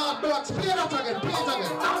 Love Blacks, play that again, play it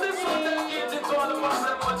again. Now this one, let's get it to all the boys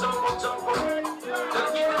and jump.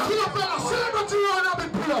 Killer fella, celebrate you and have it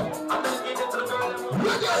pull up.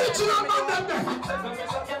 We're the original man them there.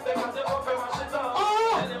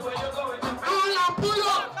 Oh, all are pull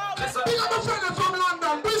up. Big up the friend from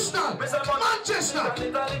London, Bristol, Manchester.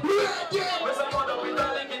 Ready.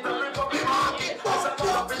 The market of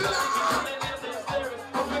Brooklyn.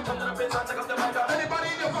 Anybody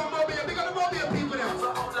in there from Mobile? Big up the Mobile people there.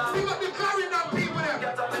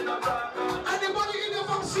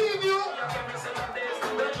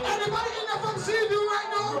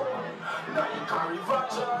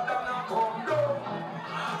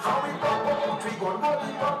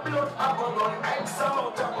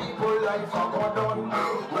 life I go done.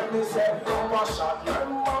 When they say don't wash out,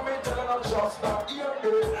 remember me telling them just not hear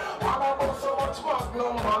this. And I got so much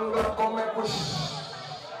magnum man gonna come and push.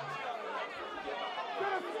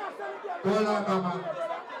 Hold on, man.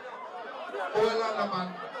 Hold on, man.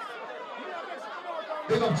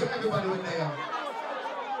 Big up to everybody when they are.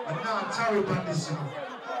 And now Terry Bandis, you know.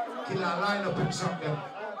 Kill a line up in something.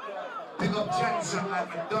 Big up Jensen like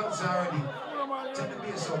my duns already. Take the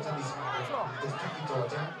bass out of this man. Just take it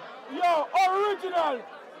out, eh? Yo, original.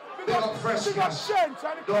 Big up Fresh Cash. Don't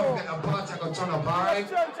forget the party, I got turn up, alright?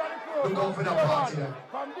 We're going for the party then.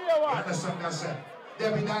 You understand what I said?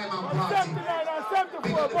 Debbie Diamond party.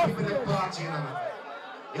 Big up the people that party, you know, man.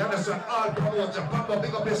 You understand? All promoter, Papa,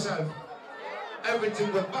 big up yourself.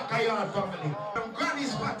 Everything with Backyard family. From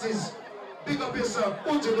Granny's parties, big up yourself.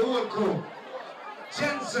 Audrey, the whole crew.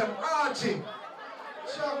 Jensen, Archie.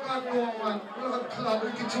 Chuck and no man. Blood club, we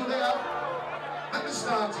get you there. Let me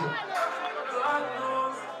start it. God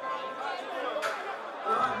knows.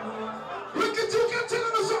 God knows. Look at you, can tell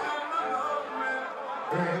them something.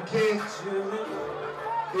 Okay.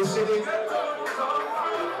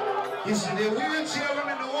 You see the wheelchair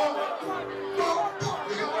in the wall?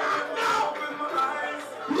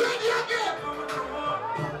 Ready again!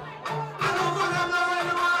 I don't want to know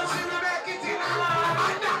anyone see me make it in. I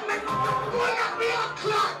don't make me a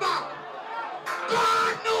clock back.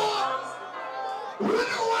 God knows! We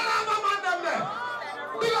don't want to have a man them there.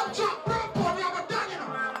 Big up Jack Brown, we have a done, you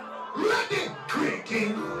know. Ready?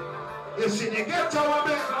 Breaking. You see the ghetto of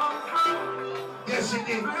it? You see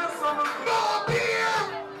the no beer!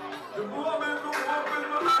 The woman who opened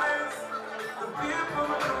my eyes, the people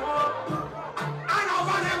who walk. I know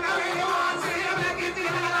for them now really want to see you make it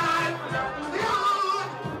in alive. Lord!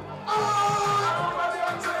 Oh!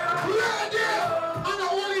 Ready! And I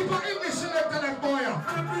want you for English selector them boy.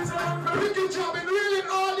 Wicked job in reeling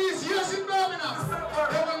all these years in Birmingham.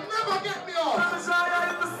 They will never get me off.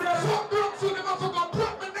 Fuck broke food, never forgot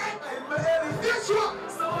broke my neck. Guess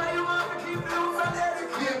what? So why you want to keep them from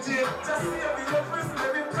educated? Just see every person,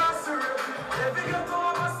 every incarcerated. Every get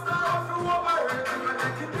over stuff from what I read. And I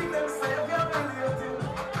can think them say you're related.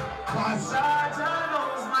 Sergeant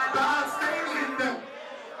knows my last name in them.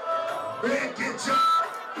 Wicked job.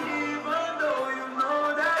 Even though you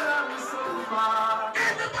know that I'm so far.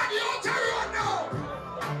 Everybody out the road now.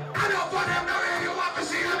 I know for them now really want to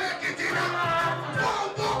see you make it in. Boom,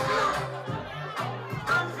 boom, boom.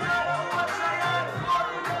 I'm proud of what I had for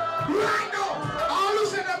you. Right now. All who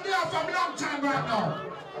say them there from long time right now.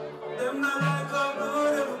 Them not like a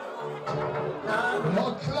good.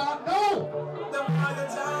 Lord Clark, no. Them not the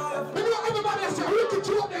time. You know everybody else say, look at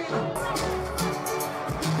you up there, you know.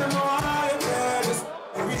 Them all there is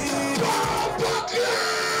real. Oh,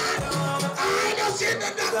 Clark! I don't see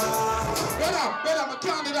that. Brother, I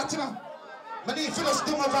can't do that, you know. I need to just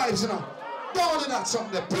do my vibes, you know. Don't do that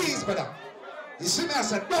something there, please, brother. You see me, I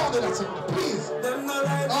said, don't do that something there, please. Them not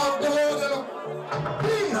like Oh, you know.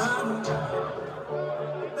 Please.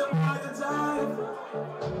 them all the time.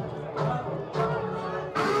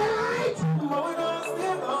 Alright. But we don't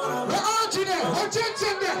stay on. Where Audrey there? Where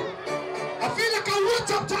Jensen there? I feel like I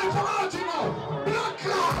want up time for Audrey now. Blood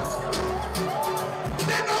clots.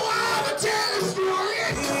 They know how to tell the story.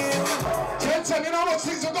 Jensen, you know what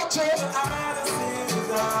things you got to?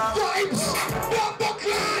 Vibes. Bumper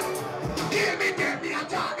clot. Give me them, me a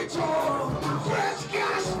talking to. Fresh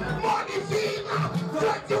cash. Money fever.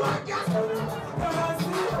 21 gas.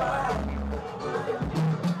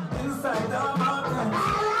 Inside the mountain.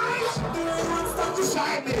 Alright. Do you want stuff to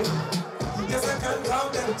Beside me. Yes, I can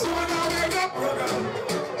count them. So now wake up.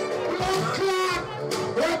 Blood clot.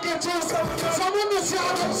 Working to someone to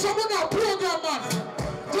say, someone that program man.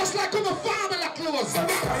 Just like on the farm like clothes. Blood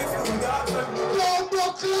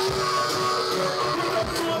clot.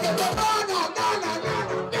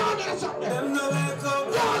 No, that's something. Them no let go.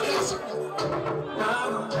 No, that's something.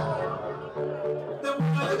 Them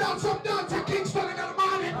Without some dance Kingston in the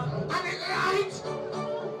morning and it lights.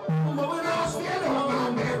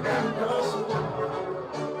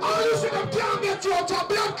 Oh, you see them can't get you out of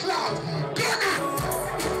blood clot.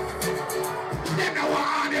 They know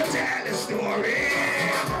how to tell the story.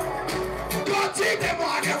 Go take them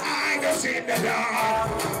on your eye to see the dark.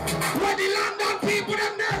 When the London people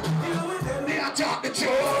them there, they are talk the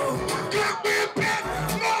truth. Can't be a pen,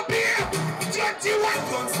 no beer. 21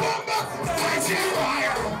 guns, bomber, I say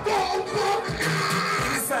fire. Bomb.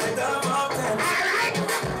 inside the mountain. Alright,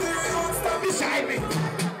 Do you want stuff beside me.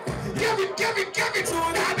 Give it.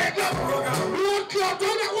 I beg you. Blood clot,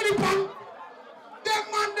 don't get what he pan. Them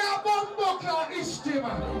man there, bomb clot, is still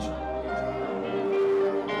man.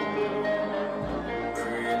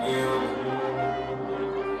 to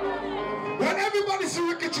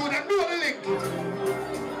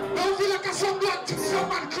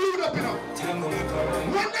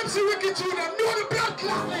see wicked tune and know the blood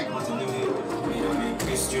clapping. I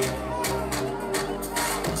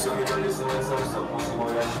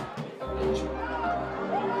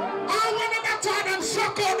want to time and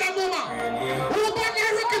suck on them woman. Who got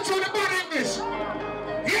their wicked tune about English?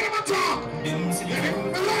 Hear them talk.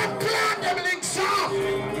 Blood clot them links off.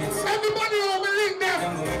 Everybody over link them.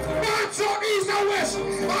 North, south, east and west.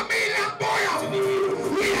 Amelia Boya.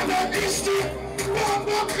 We have a history.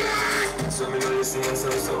 Bombo clot.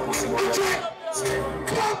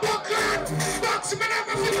 Bombo clot. Boxman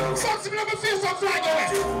never feels so flag.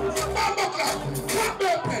 Bombo clot. Clap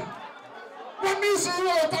open. When me see you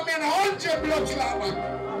out, I mean 100 blood clot man.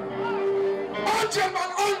 100 man,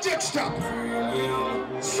 100 stop.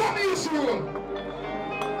 Some is rule.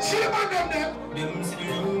 See them on them there.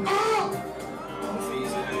 Oh.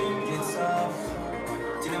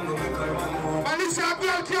 And this is a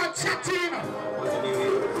girl can't chat in.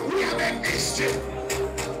 We have a history.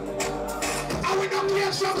 And we don't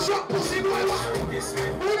care some shot pussy boy.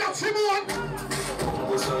 We don't see one.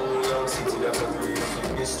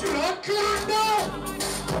 Blood clot now.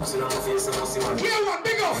 Here one,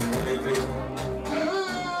 big up.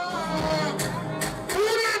 Who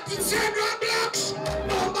not the general blocks?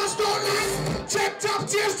 Numbers don't lie. Check top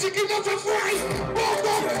tears, chicken up for fry. Boom,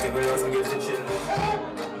 boom.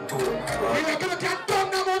 We're gonna get done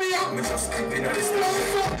now, money up. Don't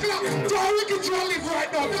we get you live right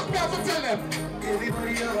now. Just be able to tell them.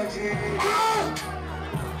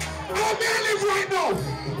 Oh, me live right now.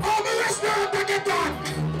 Oh, the restaurant to get done.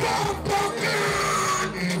 Boom, boom,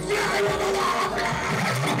 fly with the water.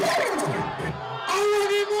 I want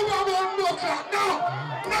to move about no clock. No,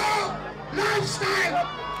 no, lifestyle.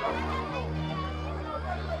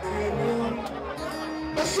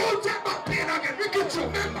 The soul take back pain again. We get you,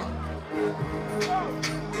 remember.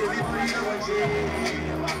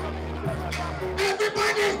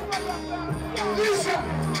 Everybody, listen,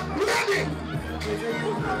 ready.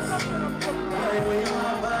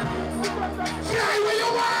 Fly where you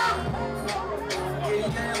are.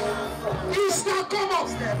 Easter come up.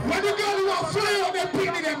 When the girl who are fly out, they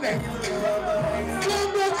pick them there.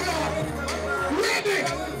 Bombo club. Ready.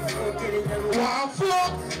 1, 4.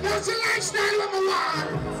 That's the lifestyle of the one.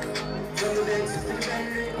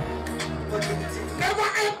 Never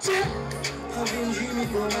empty.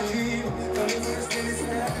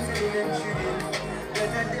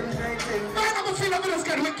 Man, I'm a feel of this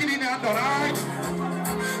get wicked in there, alright?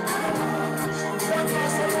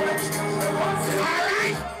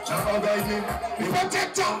 Alright?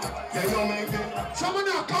 Protector. Someone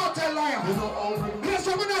not cartel liar. There's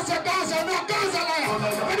someone else a Gaza, not Gaza liar.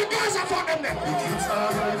 When the Gaza found them there.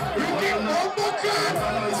 Wicked Bombo Clan.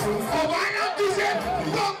 Oh, why not this it?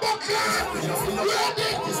 Bombo Clan. Ready?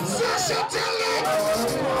 Social talent.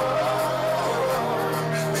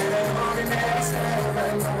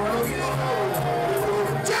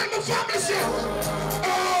 Tell the family shit.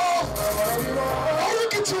 Oh, we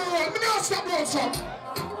can do it. We don't stop doing something.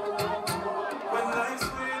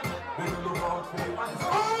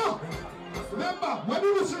 Oh, remember, when we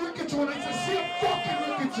was a wicked show, it's the same fucking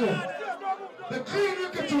wicked show. The clean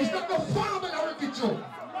wicked show is not the family wicked show.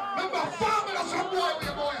 Remember, family is some boy with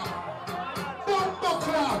your boy. Bombo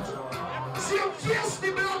cloud. Same face the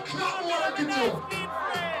blood clot wicked show.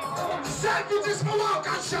 Sandwiches for walk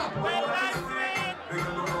and shop.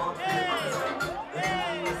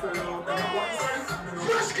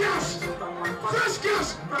 Fresh cash. Fresh cash.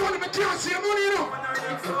 One of the class here, money, you know.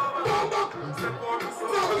 Bombo.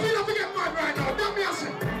 No, we need to get mad right now. Don't be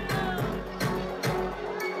asking.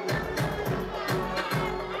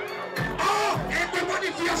 Oh, everybody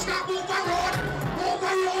feel start move around. Move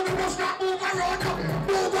around, you must start move around.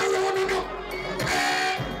 Move around, you know.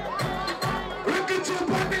 Wicked two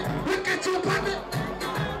bandit. Wicked two bandit.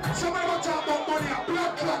 Somebody want to talk about money.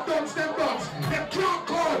 Blood clot dumps, them dumps. Them clock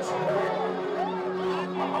cards.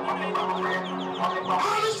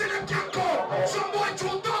 All this in them can't go. Some boy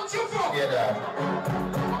too dumb too far. Yeah, Dad.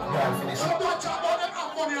 Some boy talk about them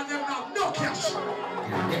have money and them have no cash.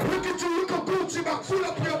 Look at you, look at Gucci back, full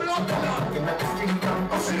up your blood. I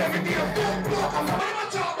see every day, boom, blood. What am I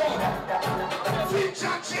talking about? Fleet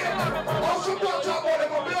and chain. Or some boy talk about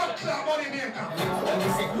them a blood clot money maker.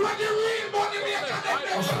 When the real money maker, them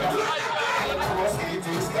look at me.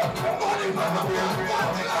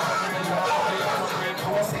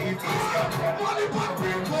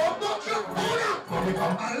 Money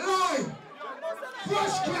man, alive!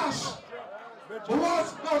 Fresh cash! Who was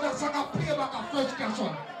now that song a pay back a fresh cash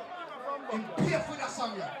one? And pay for that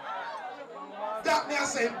song here. That me I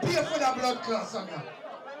say, pay for that blood class song here.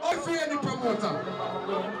 All for any promoter.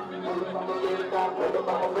 Jimmy,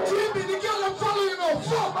 the girl I'm following now,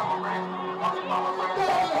 fuck!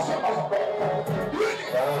 Ready?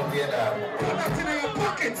 Put that in your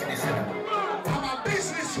pocket. I'm a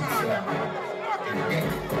businessman.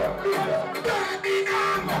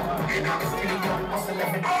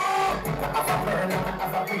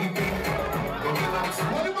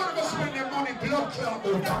 What the man gonna spend their money blood clot?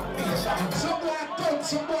 Someone don't,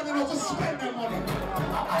 someone don't spend their money.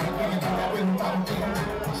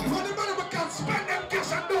 What the man can spend them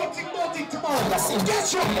cash and nothing tomorrow.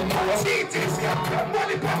 Get your teeth is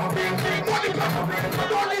money power,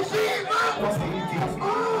 money fever.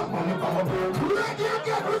 Ready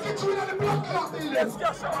again, we can twin on the blood clot building. Let's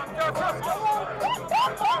get some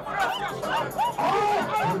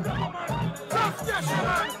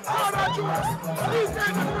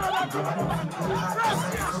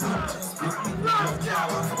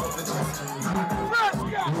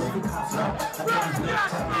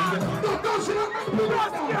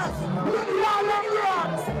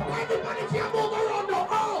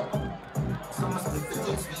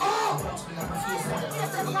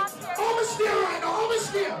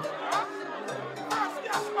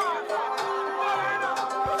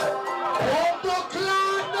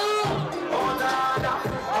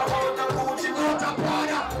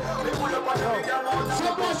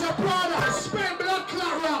suppose your brother spend blood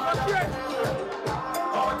clot round.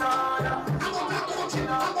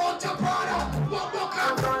 I'm on your brother.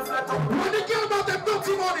 When they get about them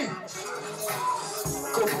dirty money.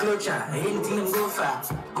 Coke culture, anything go far.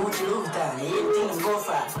 Gucci Louboutin, anything go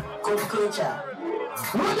far. Coke culture.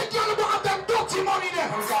 When they get about them dirty money there.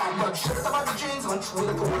 Shut about the jeans, one through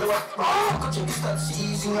the cold up. Oh, coaching the stats,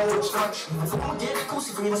 easing a watch touch. Don't get a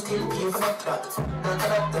cozy for you, still pay for that.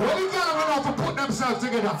 When you get run off and put themselves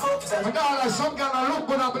together. And now like some girl that look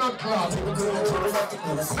good at blood clot. They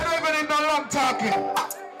don't even need no long talking.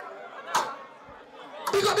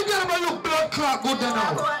 Because the girl that look blood clot good there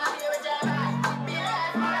now.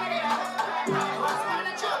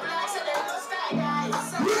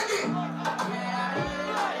 Ready?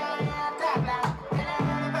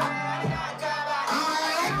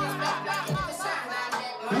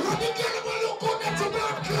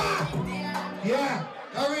 Yeah,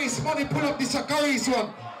 Caris, money pull up this Caris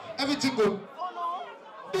one. Everything good.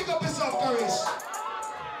 Big up yourself, Caris.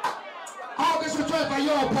 August the 12th for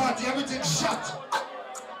your party, everything shut.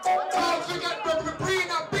 Don't forget to bring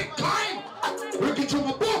a big time. We get you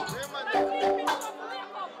my book.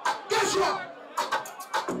 Guess what?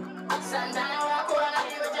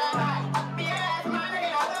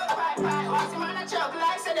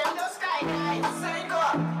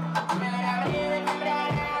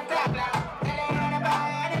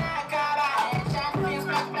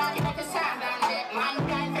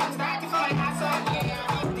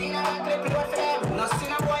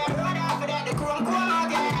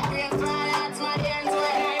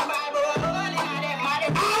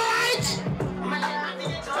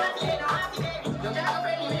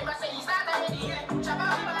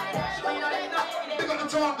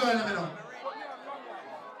 Town girl, let me know.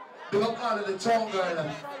 Big up all of the town girl.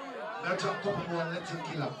 Now drop a couple more and let him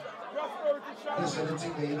kill her. This is the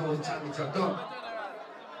thing that you know the time it's done.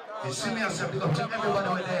 You see me, I said big up to everybody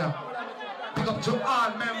over there. Big up to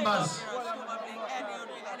all members.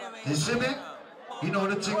 You see me? You know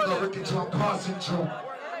the thing that Ricky to I'm passing through.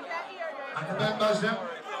 And the members them,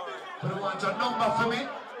 they want a number for me.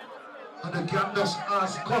 And the can just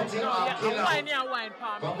ask cutting or killer.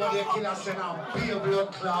 But what the killer say now, be a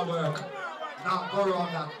blood clot work. Now go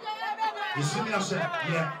around that. You see me I say,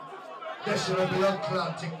 yeah. There should be a blood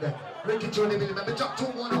clot thing there. Ricky to the building, let me drop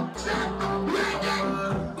 2 more now. Ready?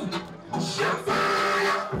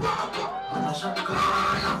 Shafaya!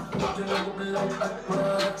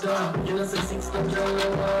 You know, 6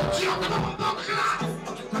 jump on the clock!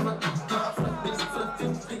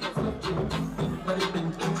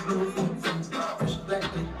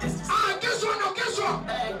 Guess what?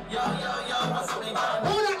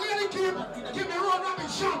 Hold on, give me road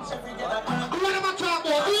rapid shots. What am I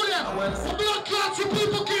talking about? Who there? The blood clots you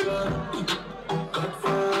people keep.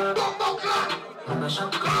 Bumbo clot.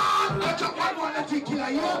 God, let's up one more, let's kill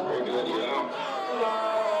you.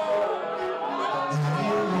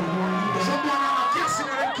 Someone on a gas in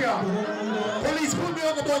the car. Police pulled me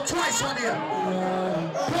over about twice one here.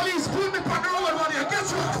 Police pulled me on the road one here. Guess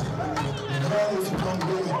what?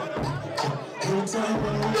 No,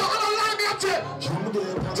 I don't lie me up to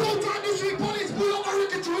 2 times this week, police pull over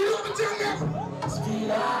Ricky True. You know what I'm telling you?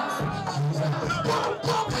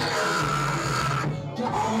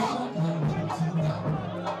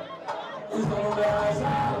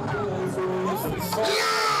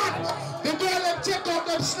 Yeah! The girl them check out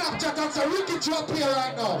them snap Snapchat and say, we can drop here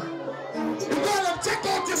right now. You gotta check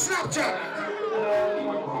out your Snapchat.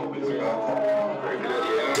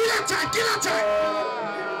 Killer time.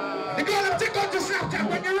 You gotta check out your Snapchat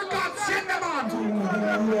when you record, send them on.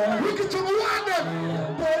 We can do one them.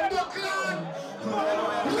 Bombo clan.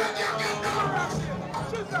 Let you get down.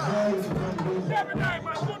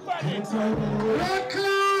 Red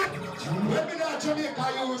clan. Let me know Jamaica,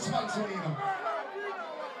 you response to me now.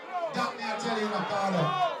 That me I tell you, no Carlo.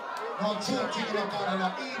 No joking in the Carlo. No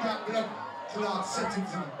eat that blood clot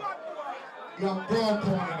settings in it. You're brown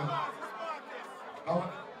porn in it.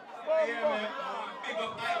 Yeah, man. Big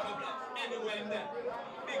up Icon, anywhere in there.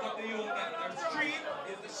 Big up the youth there. The street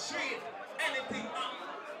is the street. Anything up.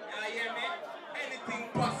 Yeah, hear me? Anything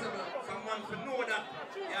possible. Someone to know that.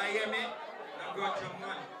 Yeah, hear me? Now got your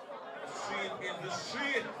man. The street is the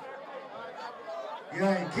street.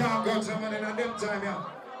 Yeah, you can't go to a man in a them time, yeah.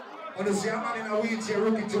 When you see a man in a wheelchair,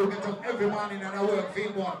 rookie to get up every morning and I work for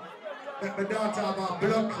him one. Let my daughter have our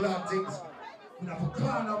blood clot things. You have a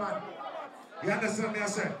corner, man. You understand me, I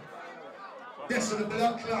say? This is the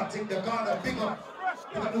blood clot thing, the corner big up.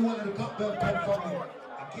 You got the one of the cup belt pen for me.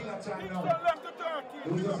 I kill that time now.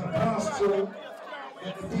 It was just a pass through.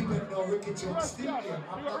 And the people know Ricky to still here.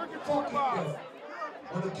 I'm not fucking there.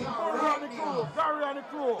 When the car ran me off. Carry on the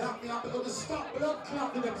crew. That me I'm going to stop blood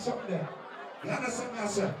clot to them something there. You understand me, I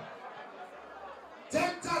say?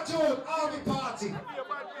 10th of June, army party.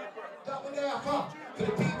 That we there for the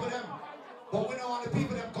people them. But we don't want the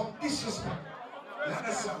people them come disrespect. You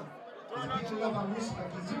understand? The people love and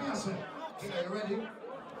respect. You see me, I say? Okay, you ready?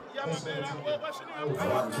 Yeah,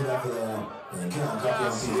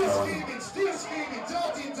 Still screaming,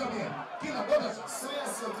 talk into me. Killer, brothers. So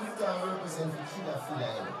yourself to represent the killer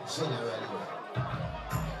filler generally.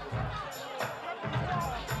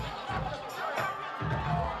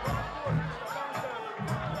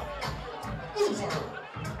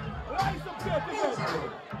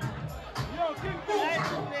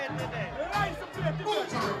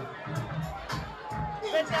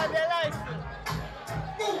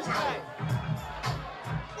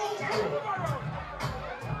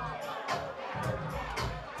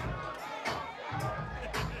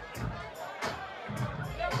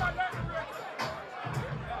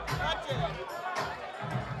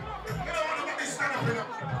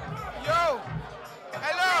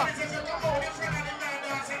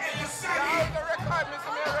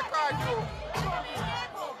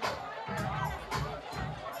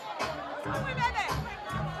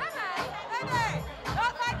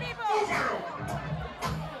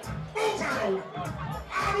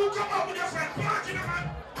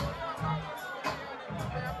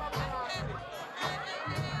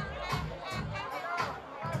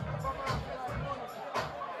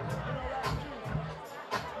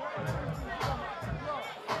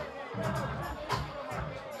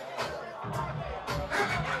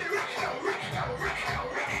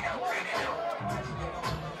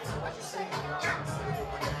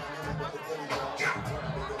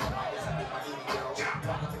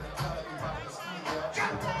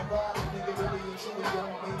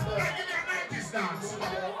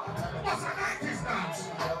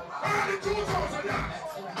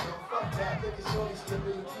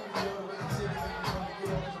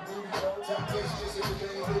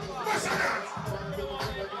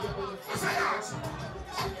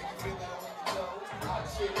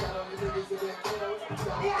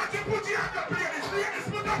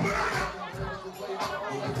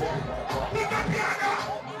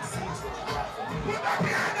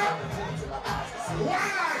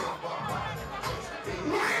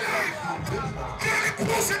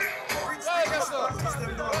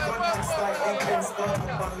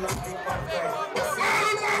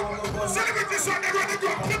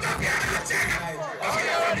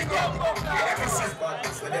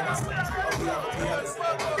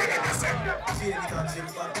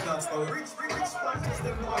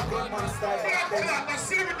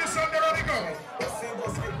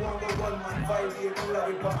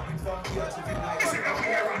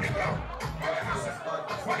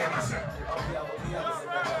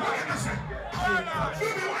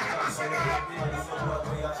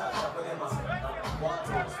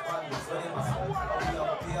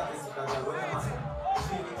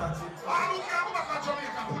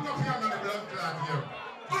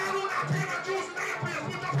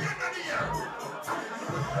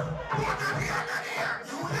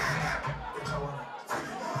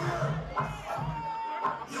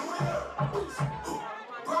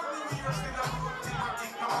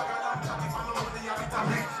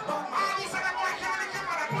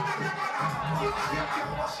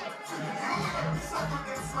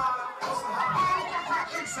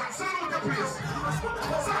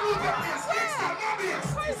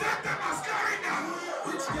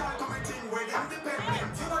 Rich girl do it thing when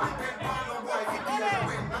independent. You don't depend on your wife if you don't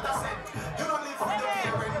win not a cent. You don't live with your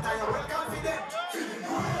parent and you're well confident. Feeling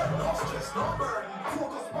good, no stress, no burden.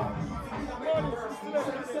 Focus on living in a better world.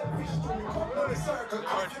 Don't selfish to me, come to the circle.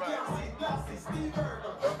 Cause you can't see glasses, Steve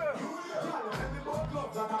Burger. You girl, tell me about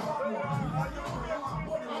gloves and a bad one.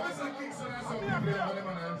 How is that Kingston and some people there on the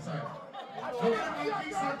inside? How is that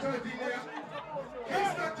Kingston 13 there?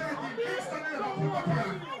 Kingston 13, Kingston there, put up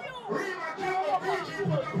here. Rima, Kingston, PG,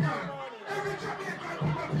 put up here. Every Jamaican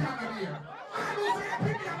put up here here. I don't say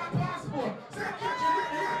pick me on my passport. Say catch you in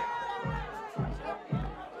here.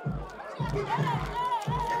 Put up here.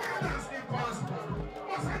 Give me a dance name passport.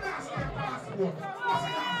 What's a dance name passport? What's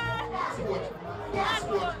a dance name passport?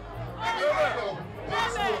 Passport. Everybody go.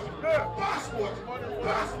 Passport. Passport.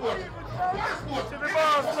 Passport. Passport.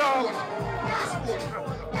 Passport. Passport.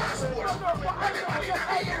 Passport. Everybody in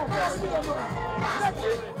the air. Passport.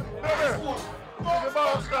 Passport. Passport. The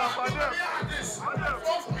ball stop. I know.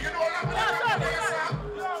 You know what I'm doing?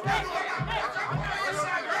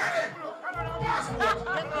 Passport.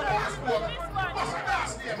 Passport. What's a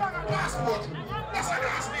dance name? Passport. What's a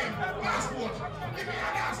dance name? Passport. Give me a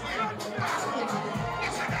dance name. Passport.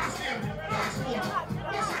 What's a dance name? Passport.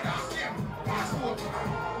 What's a dance name? Passport.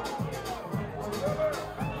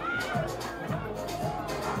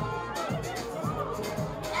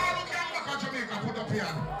 All who can go back to Jamaica, put the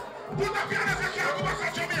piano. Put the piano if you can't go back to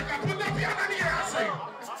Jamaica. Put the piano in the air and sing.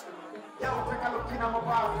 Yeah, take a look in my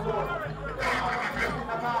passport.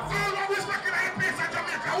 All always looking at your place in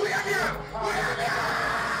Jamaica. We are here. We are here.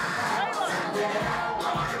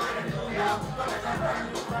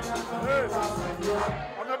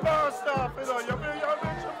 I'm the bar staff, you know. You're making sure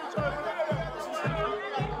we try to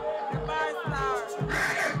The bar staff.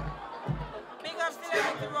 Big up to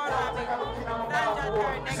them to run on me. Sanja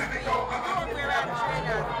turn next week. We're on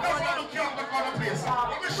trainer. That's why you can't back on the place.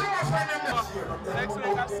 Let me show us my name there. next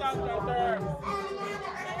week at Sanja turn.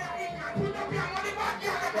 Put the piano on the back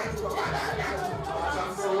here.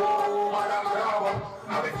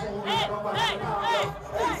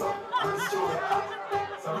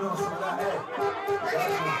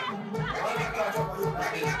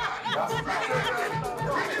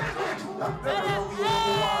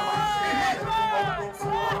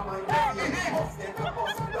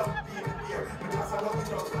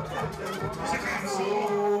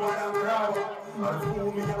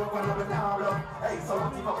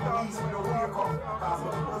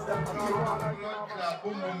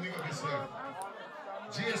 Boom, boom, big up yourself.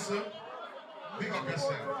 Jason, big up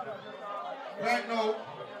yourself. Right now,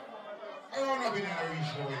 I don't want to be in a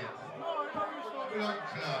reach no way. Blood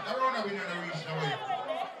clot. I don't want to be in a reach no way.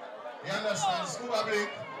 You understand? Scuba Blake.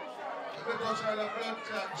 Every touch of the blood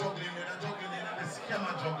clot juggling and the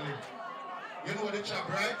scammer juggling. You know the chap,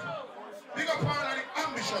 right? Big up all of the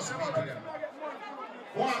ambitious people there.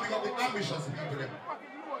 Who want to big up the ambitious people there?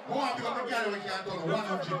 Who want to big up the girl who can turn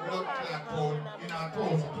 100 blood clot pound in a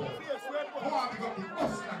 1,000 pound? Who want to big up the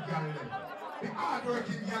hustler girl there? The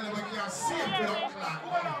hard-working girl who can save blood clot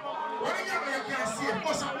money. What the girl who can save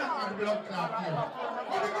must have black on the blood clot here.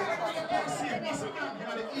 What the girl who can save must have black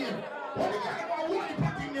on the ear. What the girl who only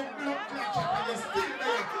putting them blood clot check and you're still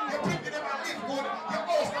there. You're thinking them and live good. Your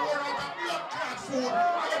house to run out of blood clot food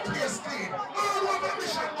and your place clean. All over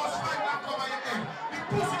mission must find that cover your head. The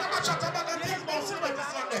pussy never chat about the thing about Silver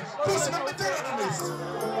Sunday. Pussy never tell you this.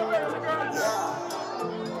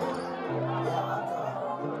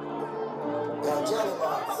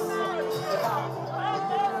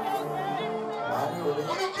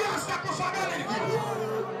 When you can't stop your family, but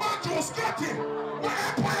you got it. When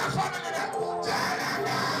I put your family there,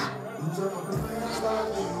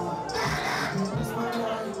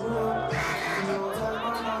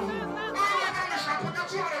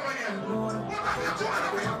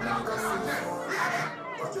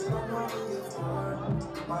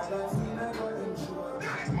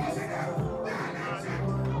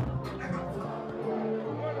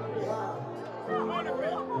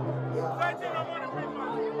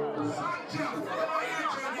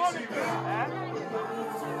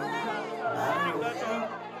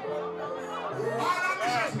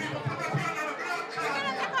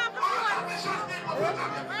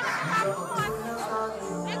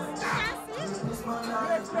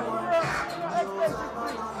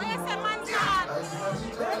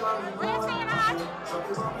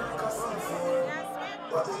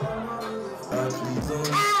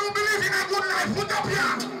 I believe in a good life. Put up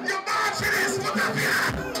here. You're born for this. Put up here.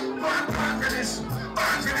 Born for this.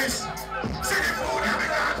 Born for this. See the food that we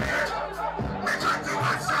got here. We got to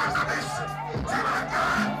watch out of this. See my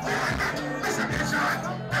God. Listen to this.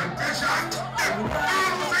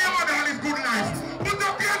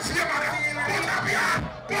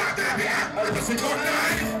 It's a good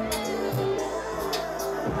night.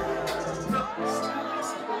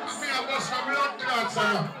 Me a bust some blood clots,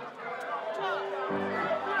 sir.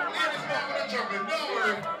 Ladies, man, with the jumping, don't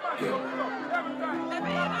worry.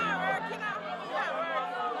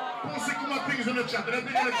 Pussy come up things in the chat, and they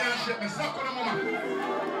think they can't shit me. Suck on the mama.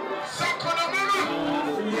 Suck on the mama.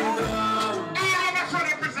 All of my friend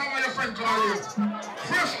in prison, why your friend call you?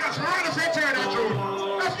 Fresh catch, right if you turn that Joe.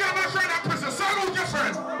 If you're my friend in prison, salute your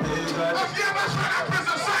friend. If you're my friend in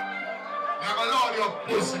prison, salute. You're gonna load your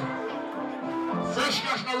pussy. Fresh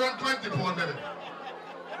cash now run 20 pound, baby.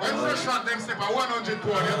 When fresh run them step at 100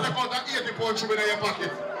 pound, you take out that 80 pound tube in your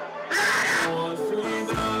pocket.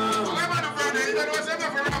 Remember the brother, you don't know what's ever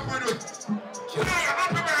for rap with it. Yeah,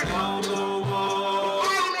 happy birthday. All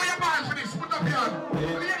who know your band for this, put up your hand.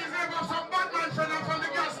 Ladies, they have some bad man friend and from the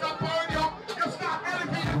girls stop pouring you. You start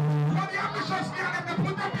elevating. From the ambitious girl, them to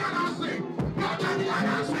put up your hand and sing. Put up your hand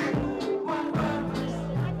and sing.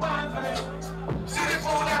 See the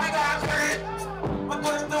food that we got for it.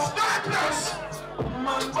 Start plus.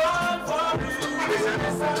 Man born for me.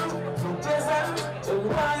 So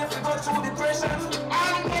why if you go through depression? I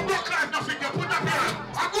don't want broke life, nothing. You put up here.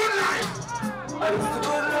 A good life. I used to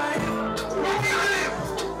good life. What do you live?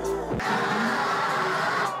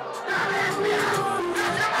 That is me.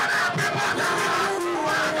 If you want to be born,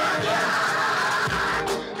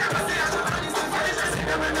 never see a somebody so funny. Just see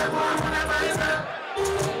them in the world whenever it's there.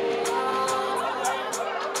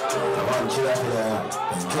 I want you up there.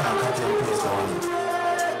 Can't cut your place on you.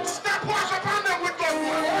 Step wash up on them with God.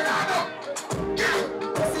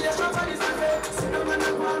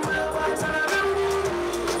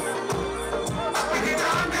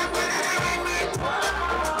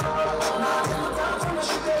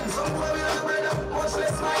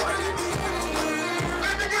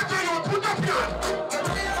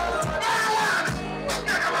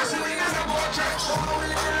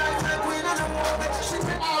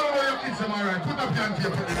 Alright, put up your hand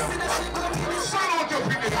here, put it up. Salute your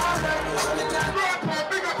people. Grandpa,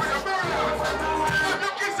 big up on your burial. If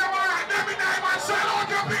you kiss them alright, every night, man, salute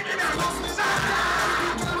your people.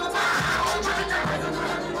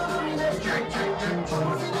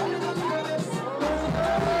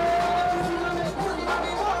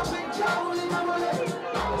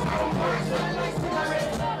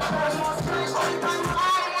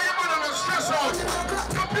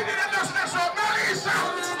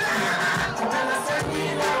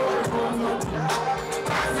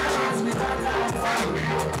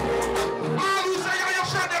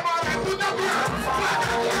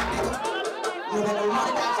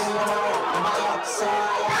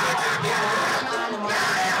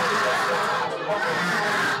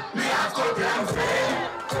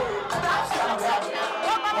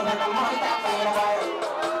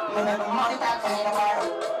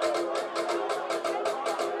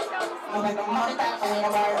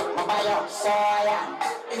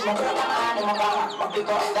 It's my brother and my mama, but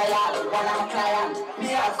because they are one of my clients, me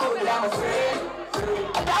a good, I'm a friend.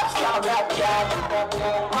 That's your rap, yeah.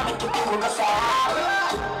 Money to people go sad.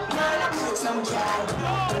 Man, I'm six, I'm a child.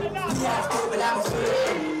 Me a good, but I'm a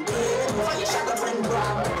friend. Why you shut up when you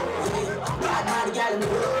are? Bad man, you got me.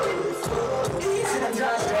 Easy to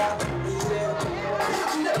just rap.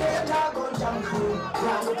 See the way I talk on jump cool.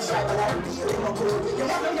 Round up the shot, but I'm feeling my cool. You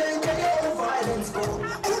never make any violence go.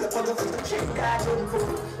 Pull up on the foot, shake that little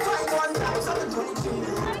fool. 5 times on the 22.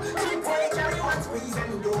 Keep quiet, carry one squeeze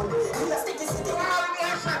and do it. You just stick it sitting out.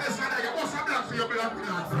 What's that? What's that black for your black man?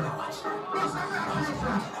 What's that black for your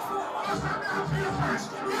friend? What's that black for your friend?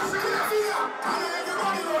 What's that black for your friend? I don't know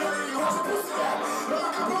everybody know that you want to push it out. Look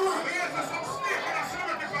at the boy. Here's some snake in a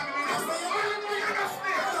celebrity family. I say, why you know you're a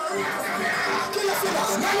snake? Kill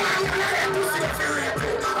yourself. No one can let him push it for you.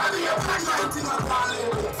 Nobody your friend might think I'm calling.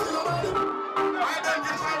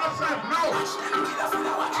 Identify yourself now.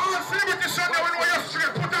 All celebrity Sunday when we're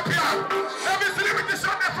straight, put up here. Every celebrity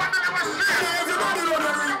Sunday family was straight. Everybody know the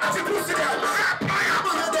ring. That's a pussy girl. I'm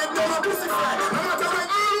gonna dead no more pussy friend. No matter what.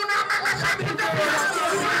 Oh, no, make my friend put up here.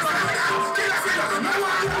 Kill us here. No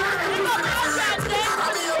one can let him pussy for you.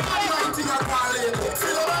 I'll be your body man thing I'm calling.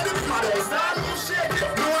 See nobody be mad. Start you shake it.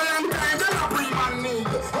 No long time, then I bring my knee.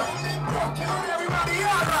 When they broke you, everybody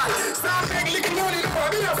alright. Start making little money, no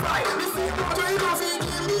be a fight. This is what you know, see,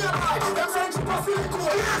 give me a fight. Them friendship was really cool.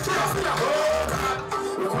 Yeah, trust me. Oh, God.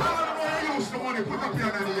 The money, put up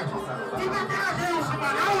your money here. Put up your money, use the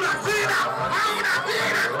money. I wanna see that. I wanna see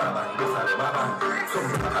that.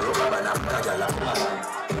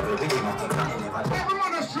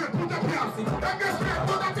 Everyone is straight, put up here. Every straight,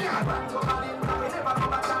 put up here.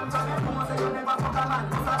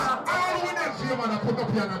 All women see you, man, put up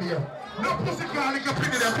your money here. No pussy can't lick up in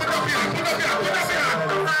there, put up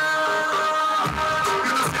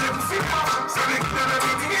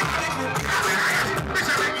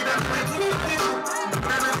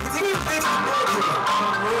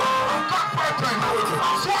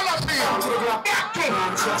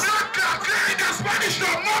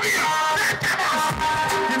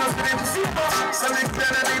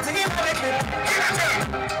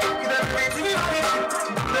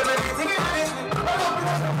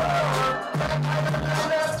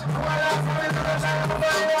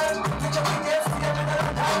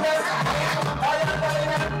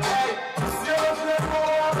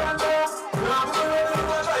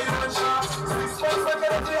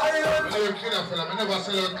I never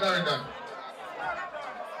sell out Clarendon.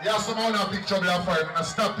 You have some other picture of your fire, and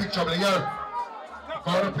stop picture of the year.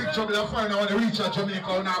 Because the picture of your fire, when they reach Jamaica,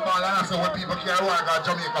 on a ball, and I say what people can't work at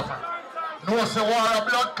Jamaica for. No, say war a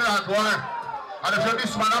blood clot, war. And if you're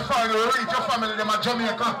this man a fire, you reach your family, them at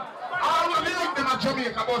Jamaica. All will link them at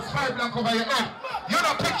Jamaica, about 5 blank over your head. You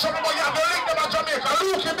don't picture me, but you have to link them at Jamaica.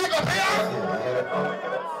 Look, you big up here.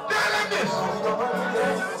 Tell them this.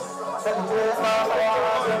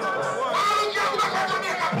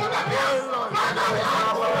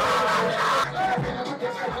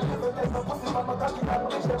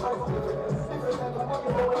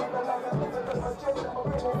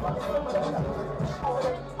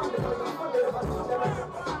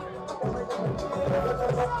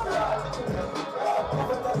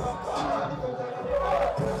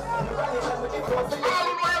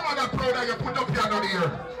 You put up here down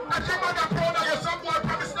here. And your mother proud of you, some boy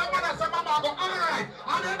promise no one and some mama go, alright.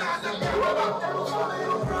 And then that's the game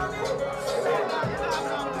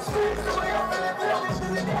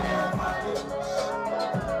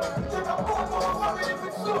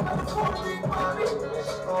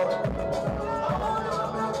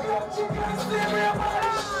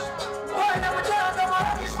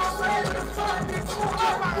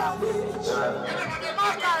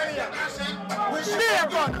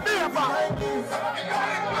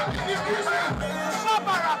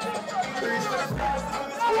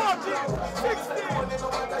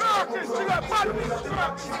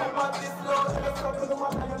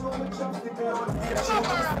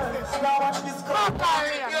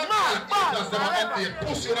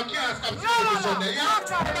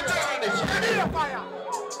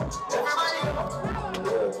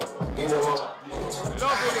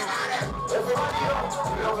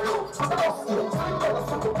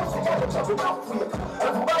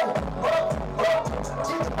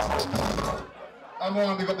I'm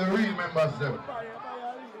going to pick up the real members them.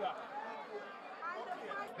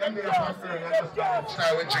 Them they have a girl and just try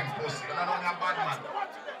with drink pussy. And I don't have bad man.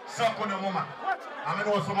 Suck on the woman. I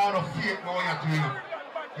know some out of fake boy at you.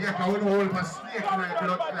 Yeah, because we don't hold my snake in the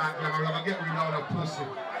blood clot. I'm going to get rid of the pussy.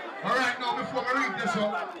 Alright, now before I read this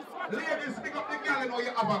up, ladies, pick up the girl and know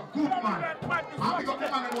you have a good man. And pick up the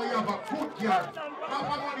man and know you have a good girl. Now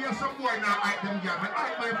for money, some boy now hide them girl. But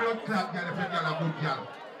hide my blood clot girl if you girl a good girl.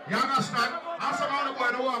 You understand? And some of the boy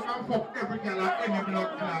that walk and fuck every girl and any blood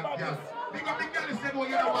clot girl. Pick up the girl and say, no,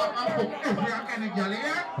 you don't walk and fuck every and any girl,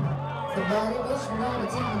 yeah? Somebody wish me on the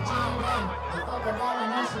team of China. The fuck about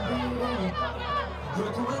and I should be winning.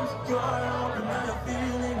 You're too insecure, open up your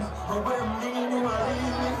feelings. Or where I'm leaning in my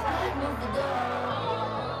leaving.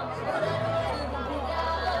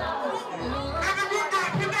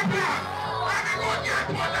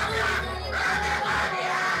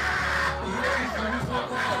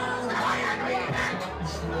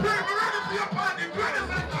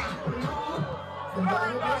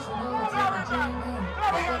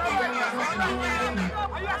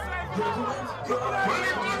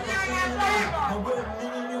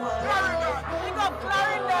 Pick up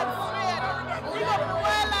Clarendon straight. Pick up the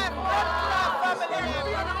wildlife family. Pick up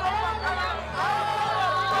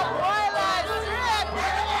wildlife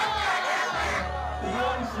straight.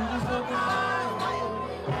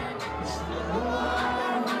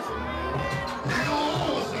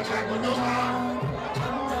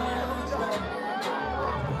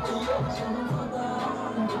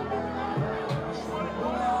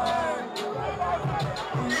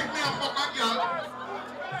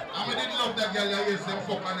 That girl you say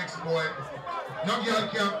fuck an ex-boy. No girl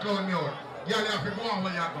can't clown me out. Girl you have to go on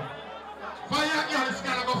where you go. For your girl is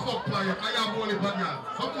gonna go fuck for you, because you have only one girl.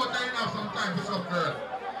 Some more time have some time for some girl.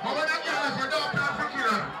 But when that girl if you don't plan for kill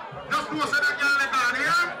her, just do so that girl is gone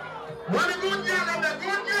here. When the good girl and the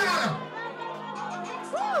good girl.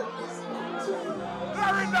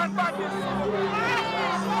 Clarendon body.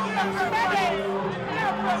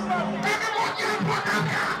 Take a good girl, put them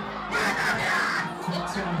here. Put them here.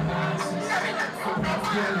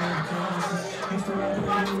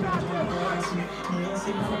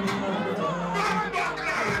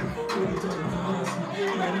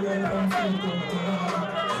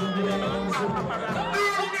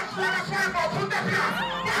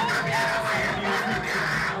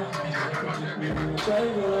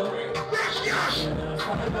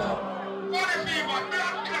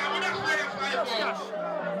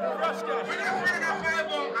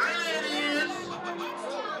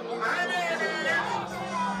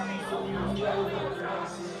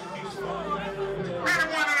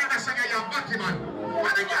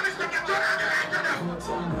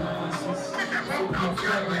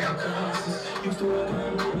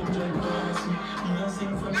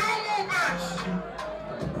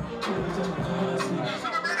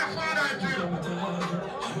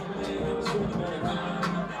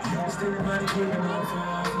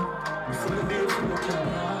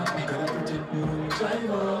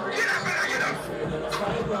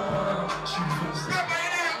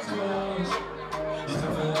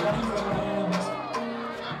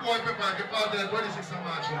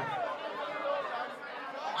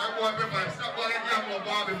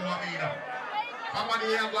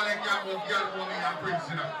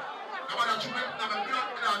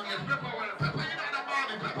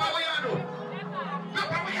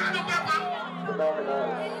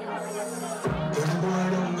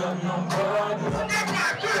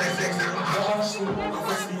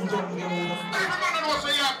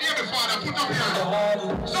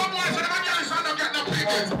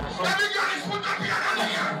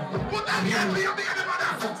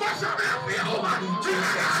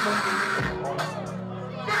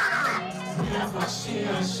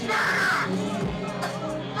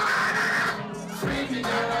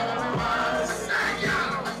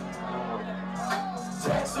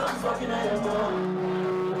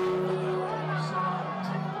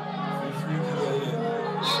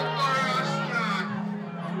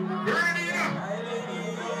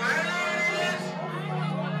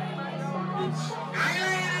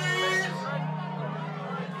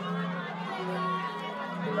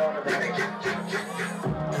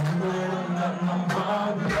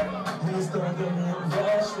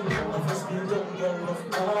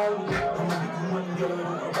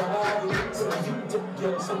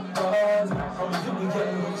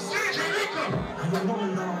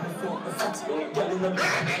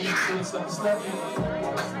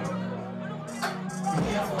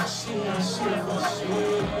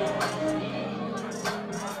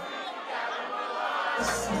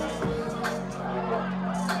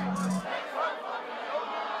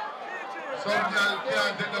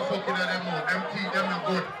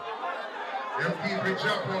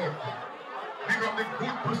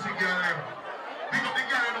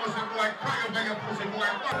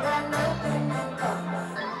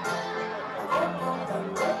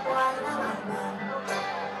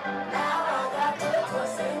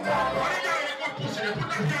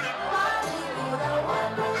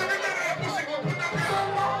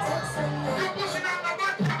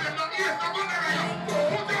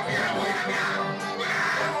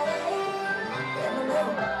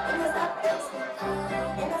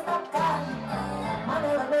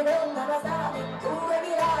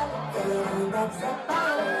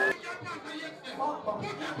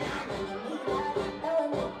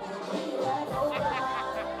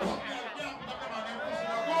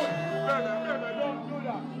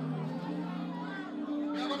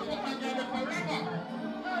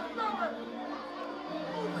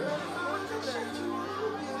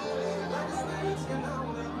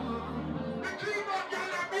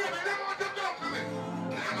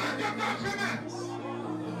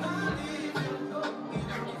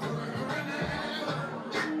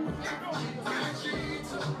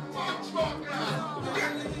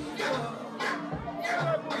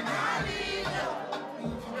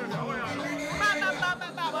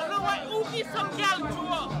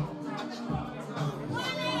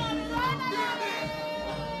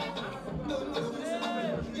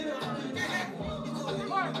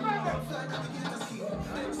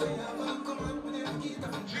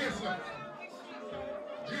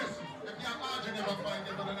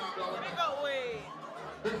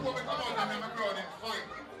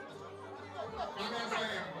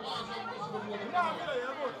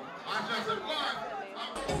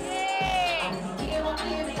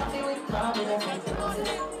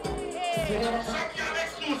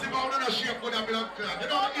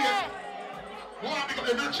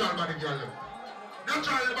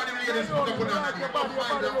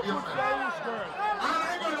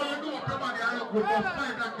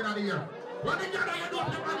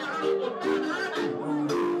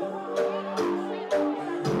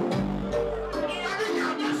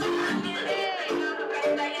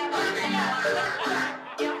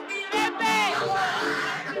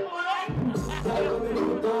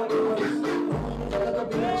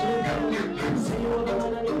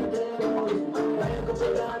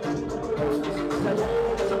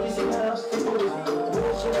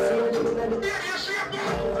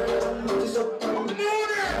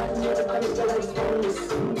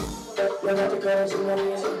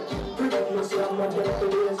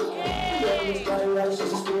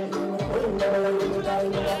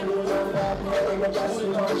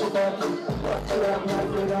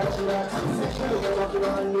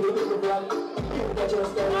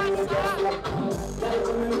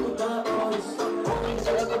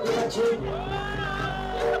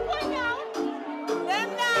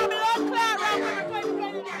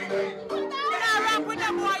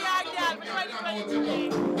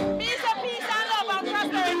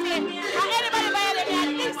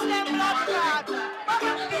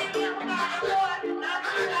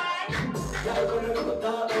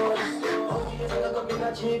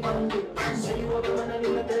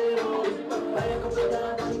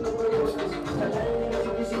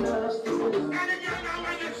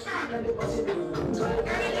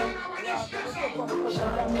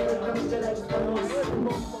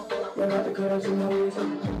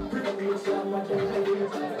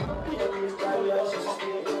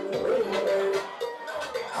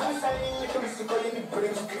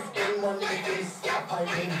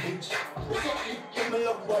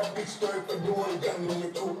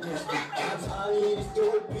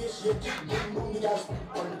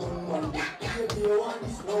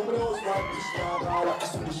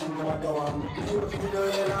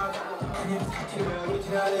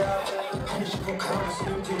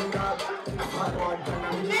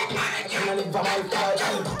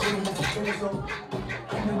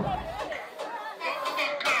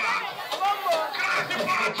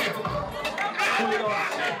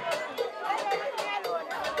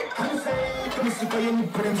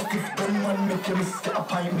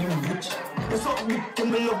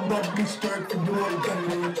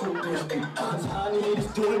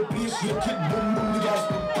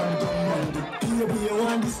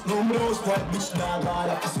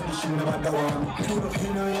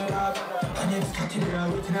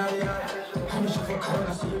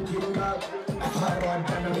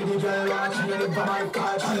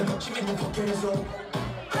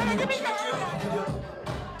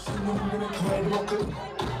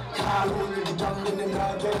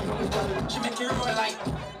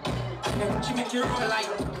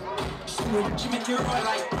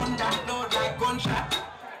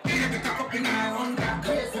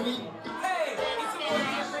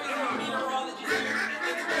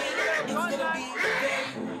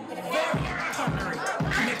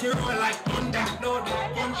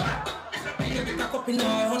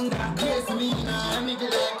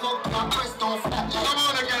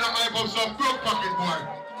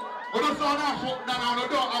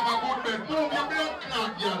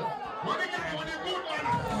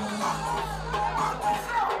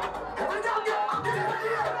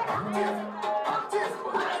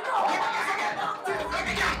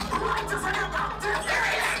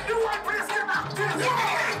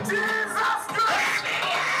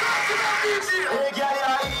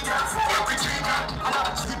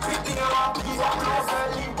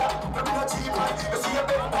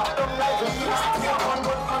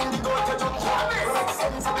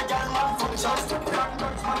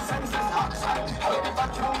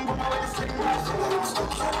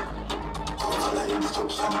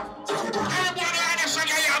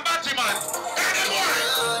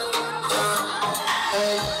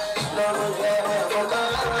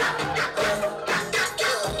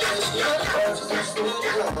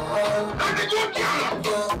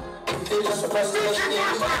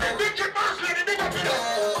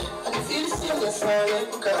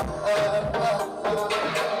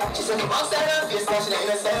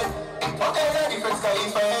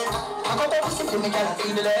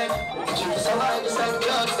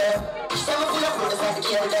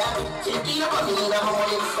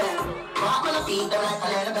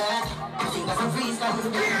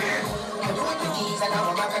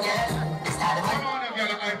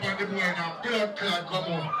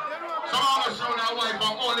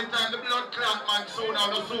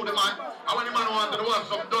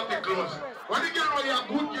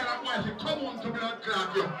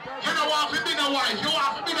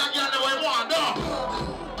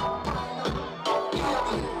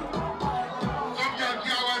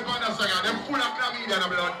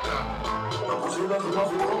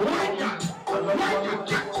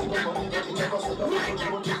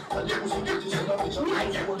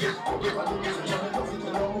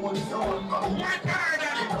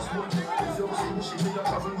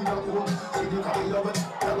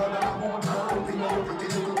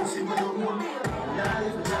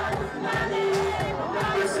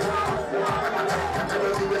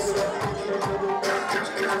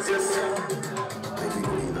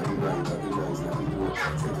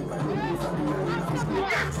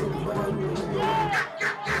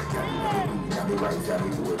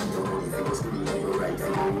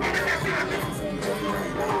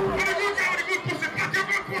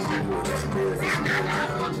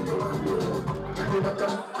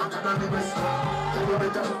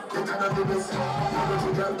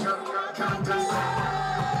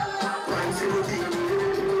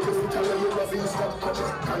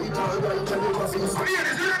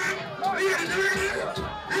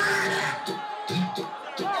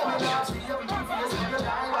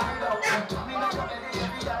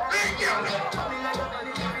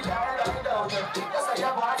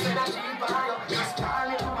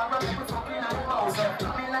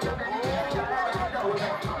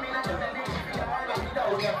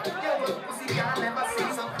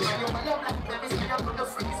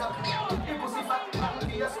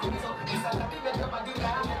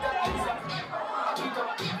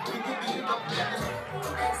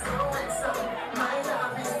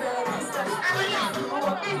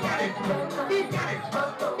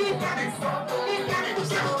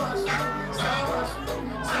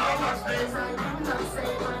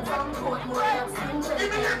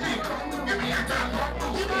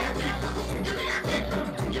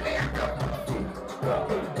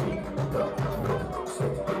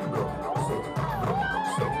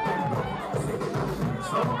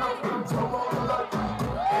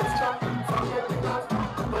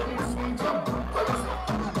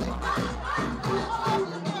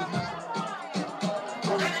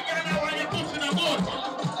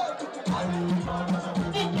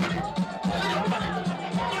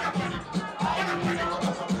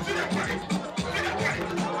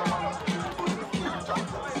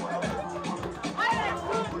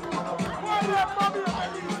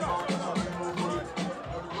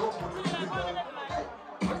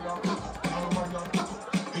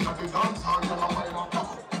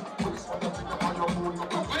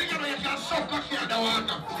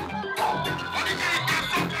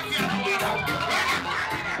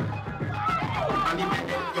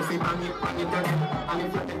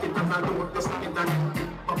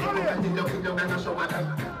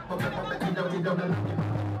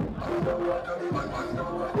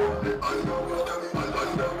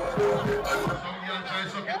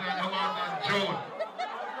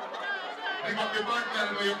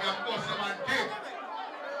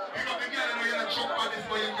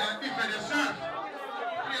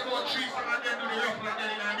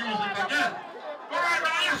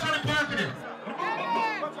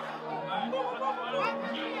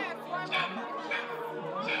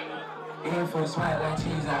 Air Force white like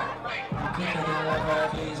cheese out. Click on your love her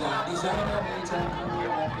visa. Designer visa.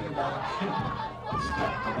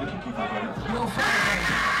 You'll find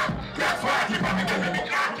that's why I keep on giving me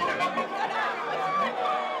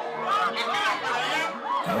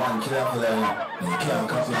I want to kill for them. You can't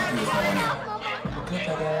cut to the place now. Click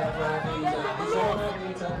on your love her visa. Designer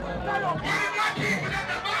visa.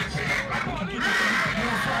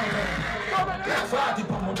 You'll find that's why I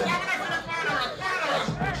keep on moving.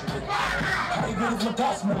 I agree with my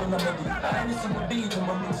thoughts more than I'm ready. I need some beat and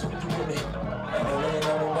my mix with you with me. And I lay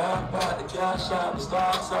on the back part, the cash out, the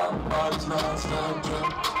stars out, all it's non-stop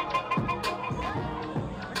jump.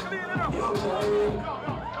 Yo, Jerry,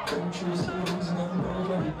 country cities and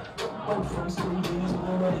nobody. Out from studios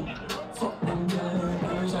already. Fuck them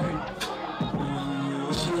girls, sorry.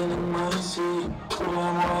 Chillin' in my seat, through my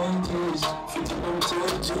white tees, fitting them to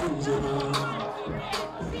jeans,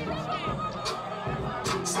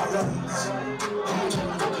 silence.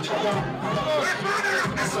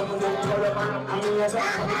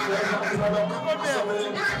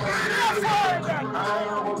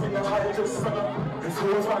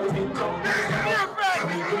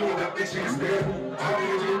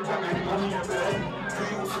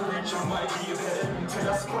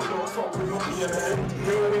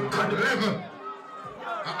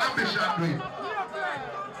 Ambition, we.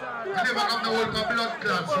 I never have the whole blood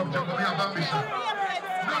clot subject, but we have ambition.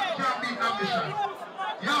 Nothing can beat ambition.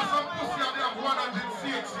 You have some pussy and they have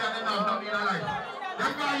 106 and they have nothing in life. They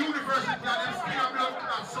go to university and they skin and blood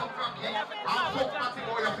clot subject and fuck nothing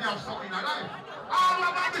or you have something in life. All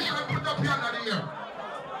of ambition put up here under the year.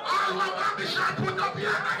 All of ambition put up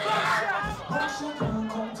here under the year. Bullshit don't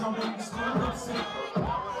come to make this girl upset.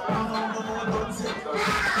 I don't know what does it.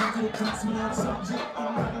 I could cuts me on subject.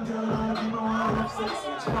 I'm not a girl, I be no one upset.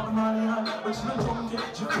 She got money on, but she don't drunk it.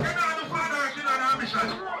 She don't know the father, she don't know ambition.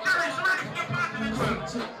 Jerry's ready for the party as well.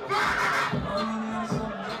 Father!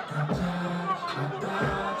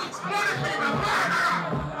 What is it, the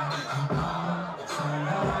father?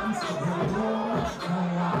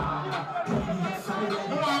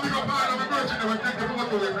 Who want to be a part of a virgin that will take the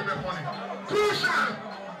photo away from their money? Crucial!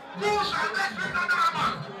 Crucial, next thing the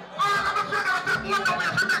normal. All of the friends that take one away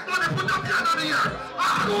from their money, put up here another year.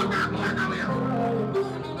 All of them put away.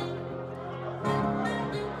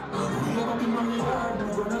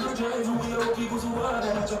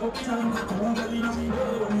 chop up in time. Come girl in a me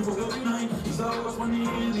bed, when you fuck every night. It's always funny, me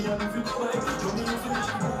and if you go away. Show me if you wish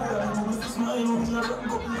you could, and you will smile. When you are rotten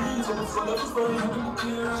up in me, so it's all of us fine. You look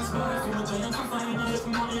clear and smile, feel a giant for fine. You have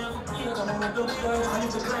money, you have clear, come on, don't be high. I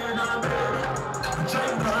need to clear down, baby.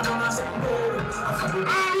 Giant brand on a second, baby.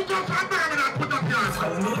 You just from Birmingham, put up yours.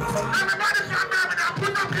 Everybody from Birmingham,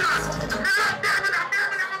 put up yours. Birmingham,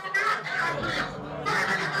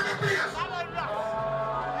 please.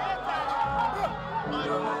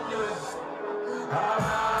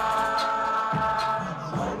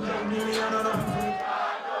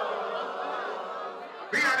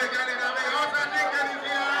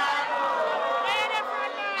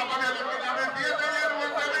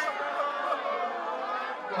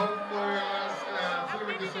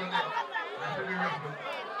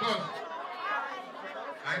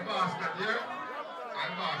 I'm boss that here.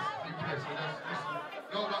 I'm boss. Big place. So just listen.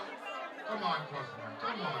 No, but come on, cuz man.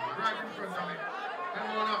 Come on, man. Right in front of me. I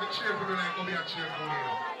don't want to have a chair for me like go be a chair for me.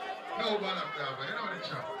 No bother there, but you know the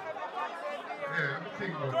chat. Yeah,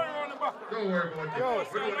 everything good. Don't worry about it.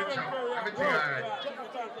 We're doing the chat. Everything alright.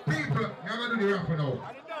 People, you're gonna do the rap now.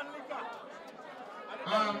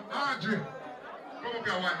 Audrey, come up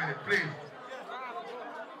here 1 minute, please.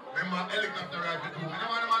 Remember helicopter ride with you. You know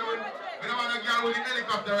what I'm doing? You know what a girl with the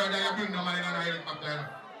helicopter ride and you bring no man in a helicopter?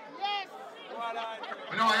 Yes!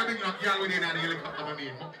 You know why you bring a girl with in a helicopter, I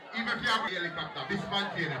mean? Even if you have a helicopter, be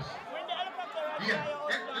spontaneous. Yeah.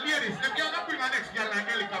 Ladies, if you're not bring a next girl in a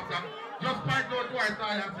helicopter, just point out twice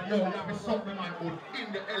and say, yo, you have to suck the man out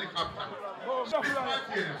in the helicopter. Be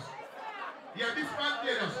spontaneous. Yeah, be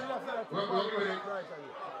spontaneous. We're going to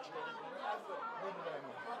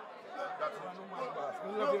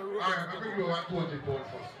Alright, I'm going to go on 20 pounds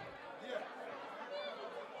first.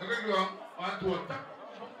 I'm going to go on 20.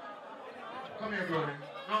 Come here, brother.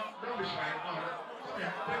 No, don't be shy. No, come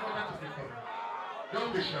here. Take out that ticket for me.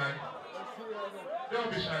 Don't be shy. Don't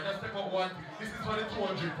be shy. Just take out one ticket. This is for the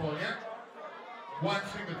 200 pounds, yeah? One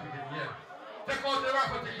single ticket, yeah. Take out the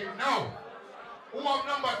raffle ticket now. Who have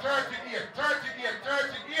number 38? 38,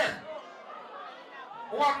 38.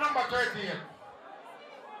 Who have number 38?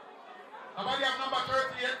 Somebody have number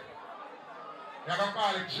 38? You're going to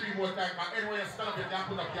call it 3 more times, but anyway, you stand up here and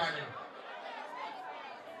put up your name.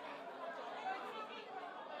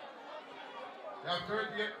 You have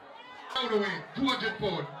 38? Out of the way, 200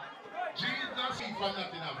 pounds. Jesus, see from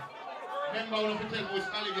Nottingham. Remember when you tell me which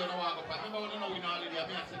holiday you don't want to go for? Remember when you know we know holiday, I'm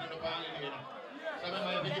not sending up a holiday. So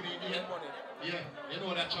remember you're beginning here? Yeah, you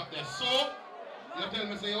know that chop there. So, you tell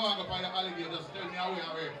me say you want to go for the holiday, just tell me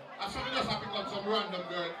away. And so we just have to pick up some random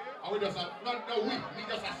girl. And we just have, not the week, we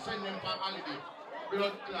just have send them for holiday.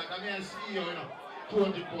 Blood clot, I mean I see you, you know.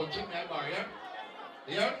 200 pounds, check my bar, yeah?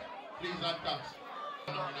 Yeah? Please and thanks.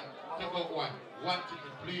 Take out one. One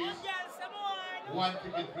ticket, please. One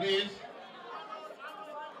ticket, please.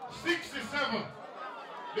 67.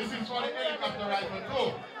 This is for the helicopter rifle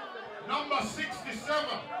too. Number 67.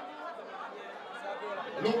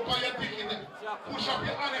 Look for your ticket. Push up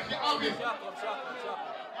your hand if you have it.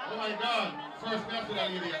 Oh my God. First me after that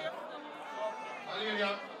lady.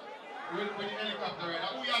 Alien, we'll put the helicopter ride.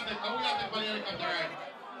 How we have to for the helicopter ride?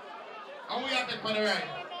 How we have to for the ride?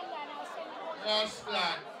 Yes,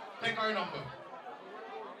 lad. Take our number.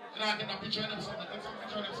 Can I take a picture of them something? Take some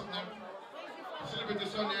picture of them something. Celebrate the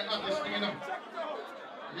Sunday and have this thing, you know.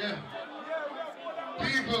 Yeah.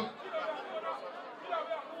 People.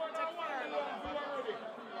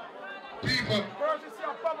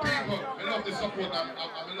 I love the support. I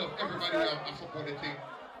love everybody that support the thing.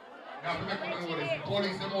 You have to make them know this.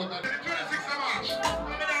 Police them out. The 26th of March. I'm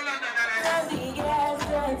in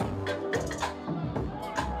London.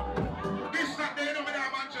 This Saturday, you know me in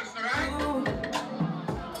Manchester, right?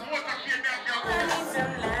 Motorcade there,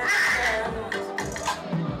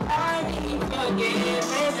 I need to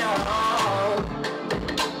give it all.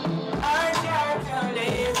 I got to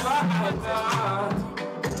live for my God.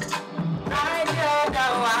 I don't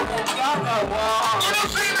know I'm gonna walk. You don't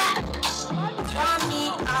see that? Turn me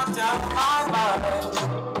after my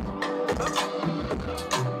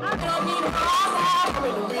I don't need all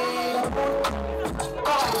with me.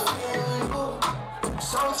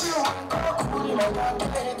 So you go cool, you know what?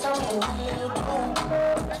 Better tell me what you do.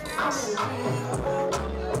 I'm in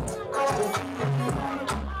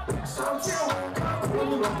so you go cool,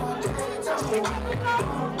 you know what? Better tell me what you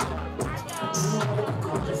do.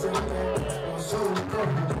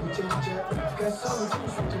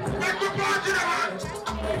 Make the party now!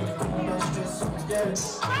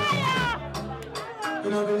 You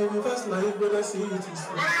know, believe me first life, but I see it is.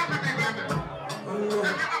 What are you people? Let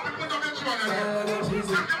me have to put up your children. Let me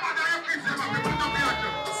mother your kids, let me put up your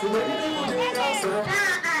children. See, when you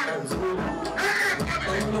do, I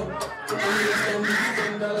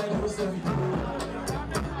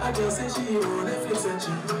just say she on Netflix and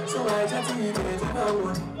chill, so I chat to you get if I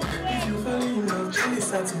want. If you fall in love, chili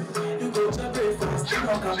satin, you go to breakfast, you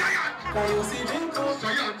knock up. Can you see me go?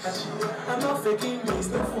 I'm not faking this,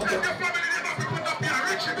 no fuck up. I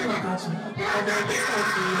got this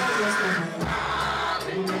country, I just want me.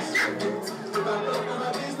 If I don't know my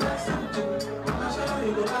business, I'm sure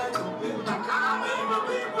you go like to.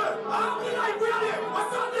 I'll be like,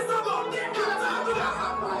 what's on this about? I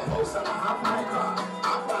have my house and I have my car. I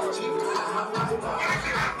have my Jeep and I have my car. I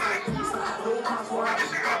have my keys and I don't want for it. I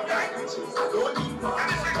have my riches, I don't need more. I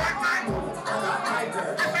got my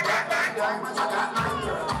girl, I got my diamonds, I got my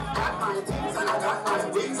girl. Got my things and I got my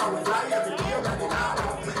wings. I will fly every day and then I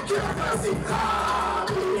will give a person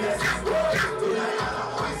happiness.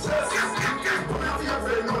 It's just, put up your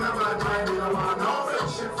friend on a bad mind. You don't want no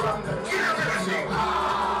friendship from them.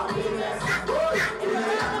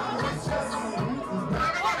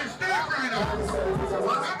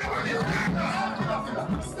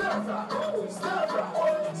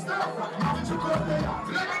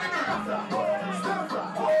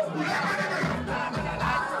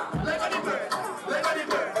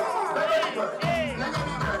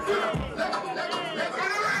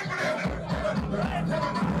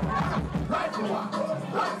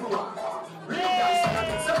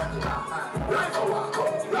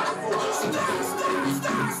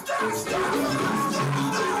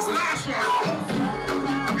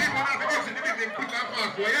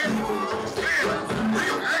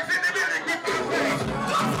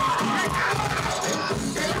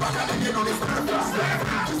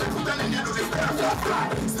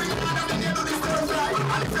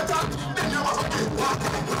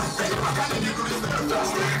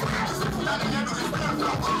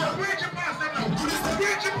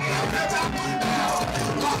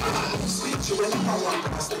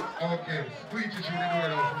 Okay, squeeze it through the door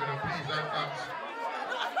now for me, please, and thanks.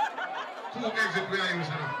 Two exit we are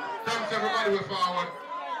using. Thanks everybody we're forward.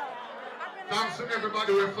 Thanks to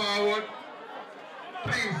everybody we're forward.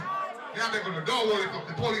 Please, don't worry up.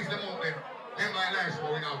 The police them out there. They're my lives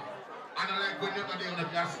going out. And I like when you're not there on the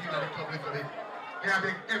scene at the club little bit. I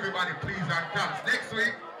beg everybody please and thanks. Next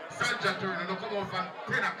week, Sanja turn and come out from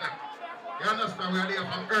 10 o'clock. You understand? We are there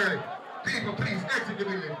from early. People, please exit the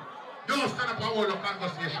building. Don't stand up and hold a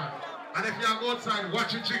conversation. And if you are outside,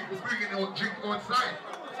 watch your drink. We're bringing out drink outside.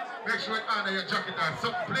 Make sure you honor your jacket on.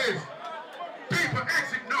 So please, people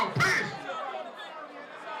exit now, please.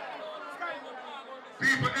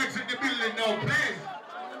 People exit the building now, please.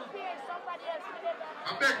 I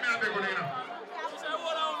beg on you now.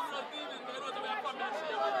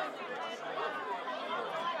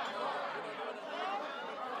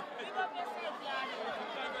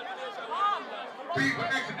 People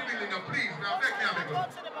exit the building now, please. Now beg on you.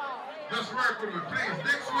 Just work with me, please.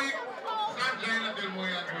 Next week, sunshine and then more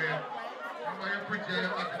you do it. Remember you're pretty,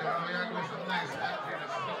 you're happy, you're doing some nice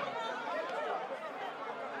activities.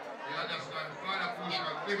 You understand? Father push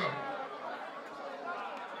and give up.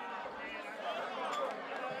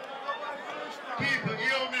 People, you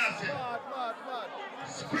hear me I say?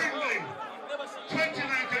 Springling,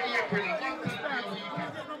 29th of April, a month and a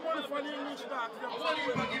weekend. I want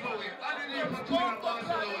you to give away. I didn't even put 2 in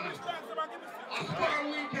Barcelona. A spar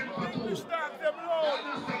weekend for 2. You understand?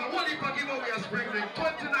 I want you to give away a Springling,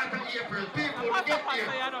 29th of April. People, get here.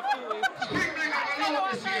 Springling, I'm alone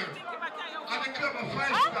this year. At the club of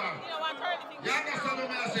 5-star. You understand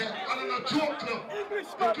what I say? I don't know, joke club.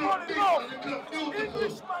 The club big and the club beautiful.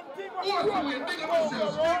 What's the way? Big up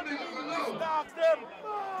yourself. Springling, I'm alone.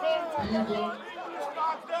 People,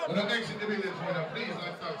 when I exit the building for them, please,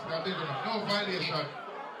 like thanks. No violation.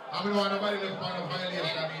 I don't want nobody left on a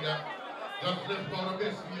violation either. Just left on the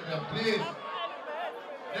best behavior, please.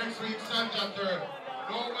 Next week, Sanja 3rd.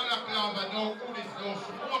 No balaclava, no goodies, no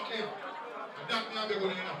smoking. And that me have good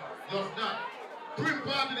enough. Just that. Prim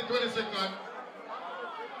party the 22nd.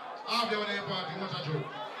 Half your name party, what's a June?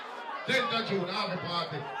 10th of June, half the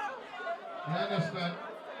party. You understand?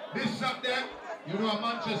 This Saturday, you know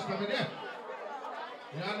Manchester me there.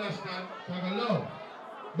 You understand? For the love.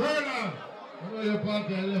 Bernard, you know your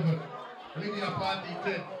party 11. Lydia party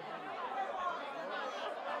 10.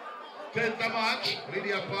 10th of March,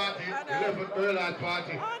 Lydia party, 11th Bernard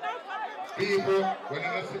party. People, when you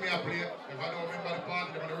see me a play, if I don't remember the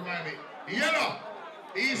party, they're going to remind me. Yellow,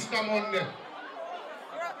 Easter Monday.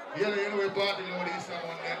 Yellow, you know we party on Easter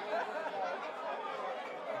Monday.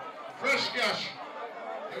 Fresh Cash.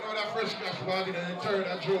 You know that Fresh Cash party, the 3rd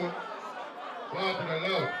of June. Party the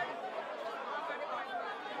love.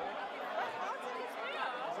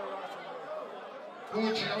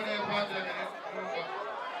 Coach, I'm going to party again.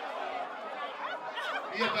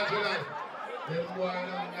 8th of July. Them boy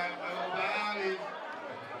don't like nobody.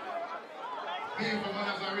 People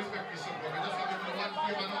manners and respect this support. We just have to do one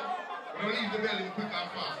favor now. We don't leave the belly quick and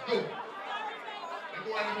fast. Go. The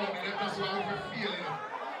boy them out there, that's why we feel it.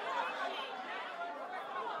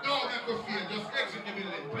 Don't make me feel, just exit the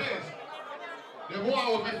building, please. The boy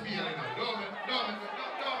will be feeling it. Don't make them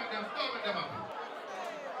happy.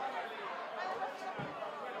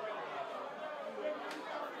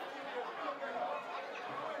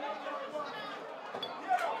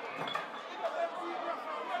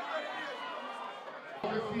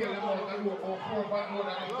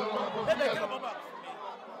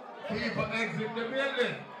 People exit the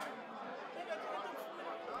building.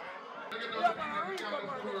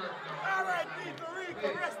 Alright, Rico,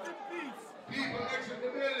 rest in peace. People exit the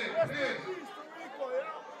building, Rest please. in peace to Rico, you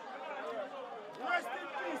know? Rest in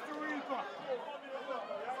peace to Rico.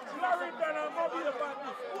 Clarendon and Mobile about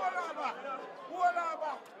this. Hold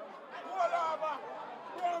over.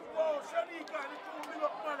 Rumbo, Shanika, the two big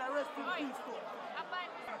up man, rest in peace to.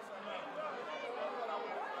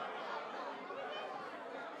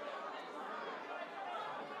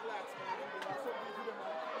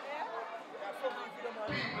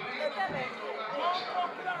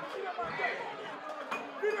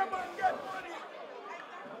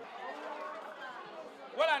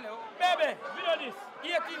 Well, I know. Baby, video this.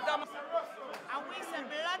 18th of And we say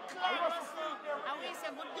blood clots. And we say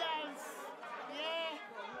good girls. Yeah.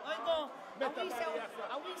 We go. And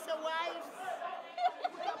we say wives.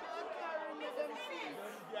 Put a blood clot in them feet.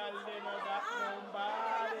 Girl, they know that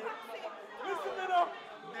nobody.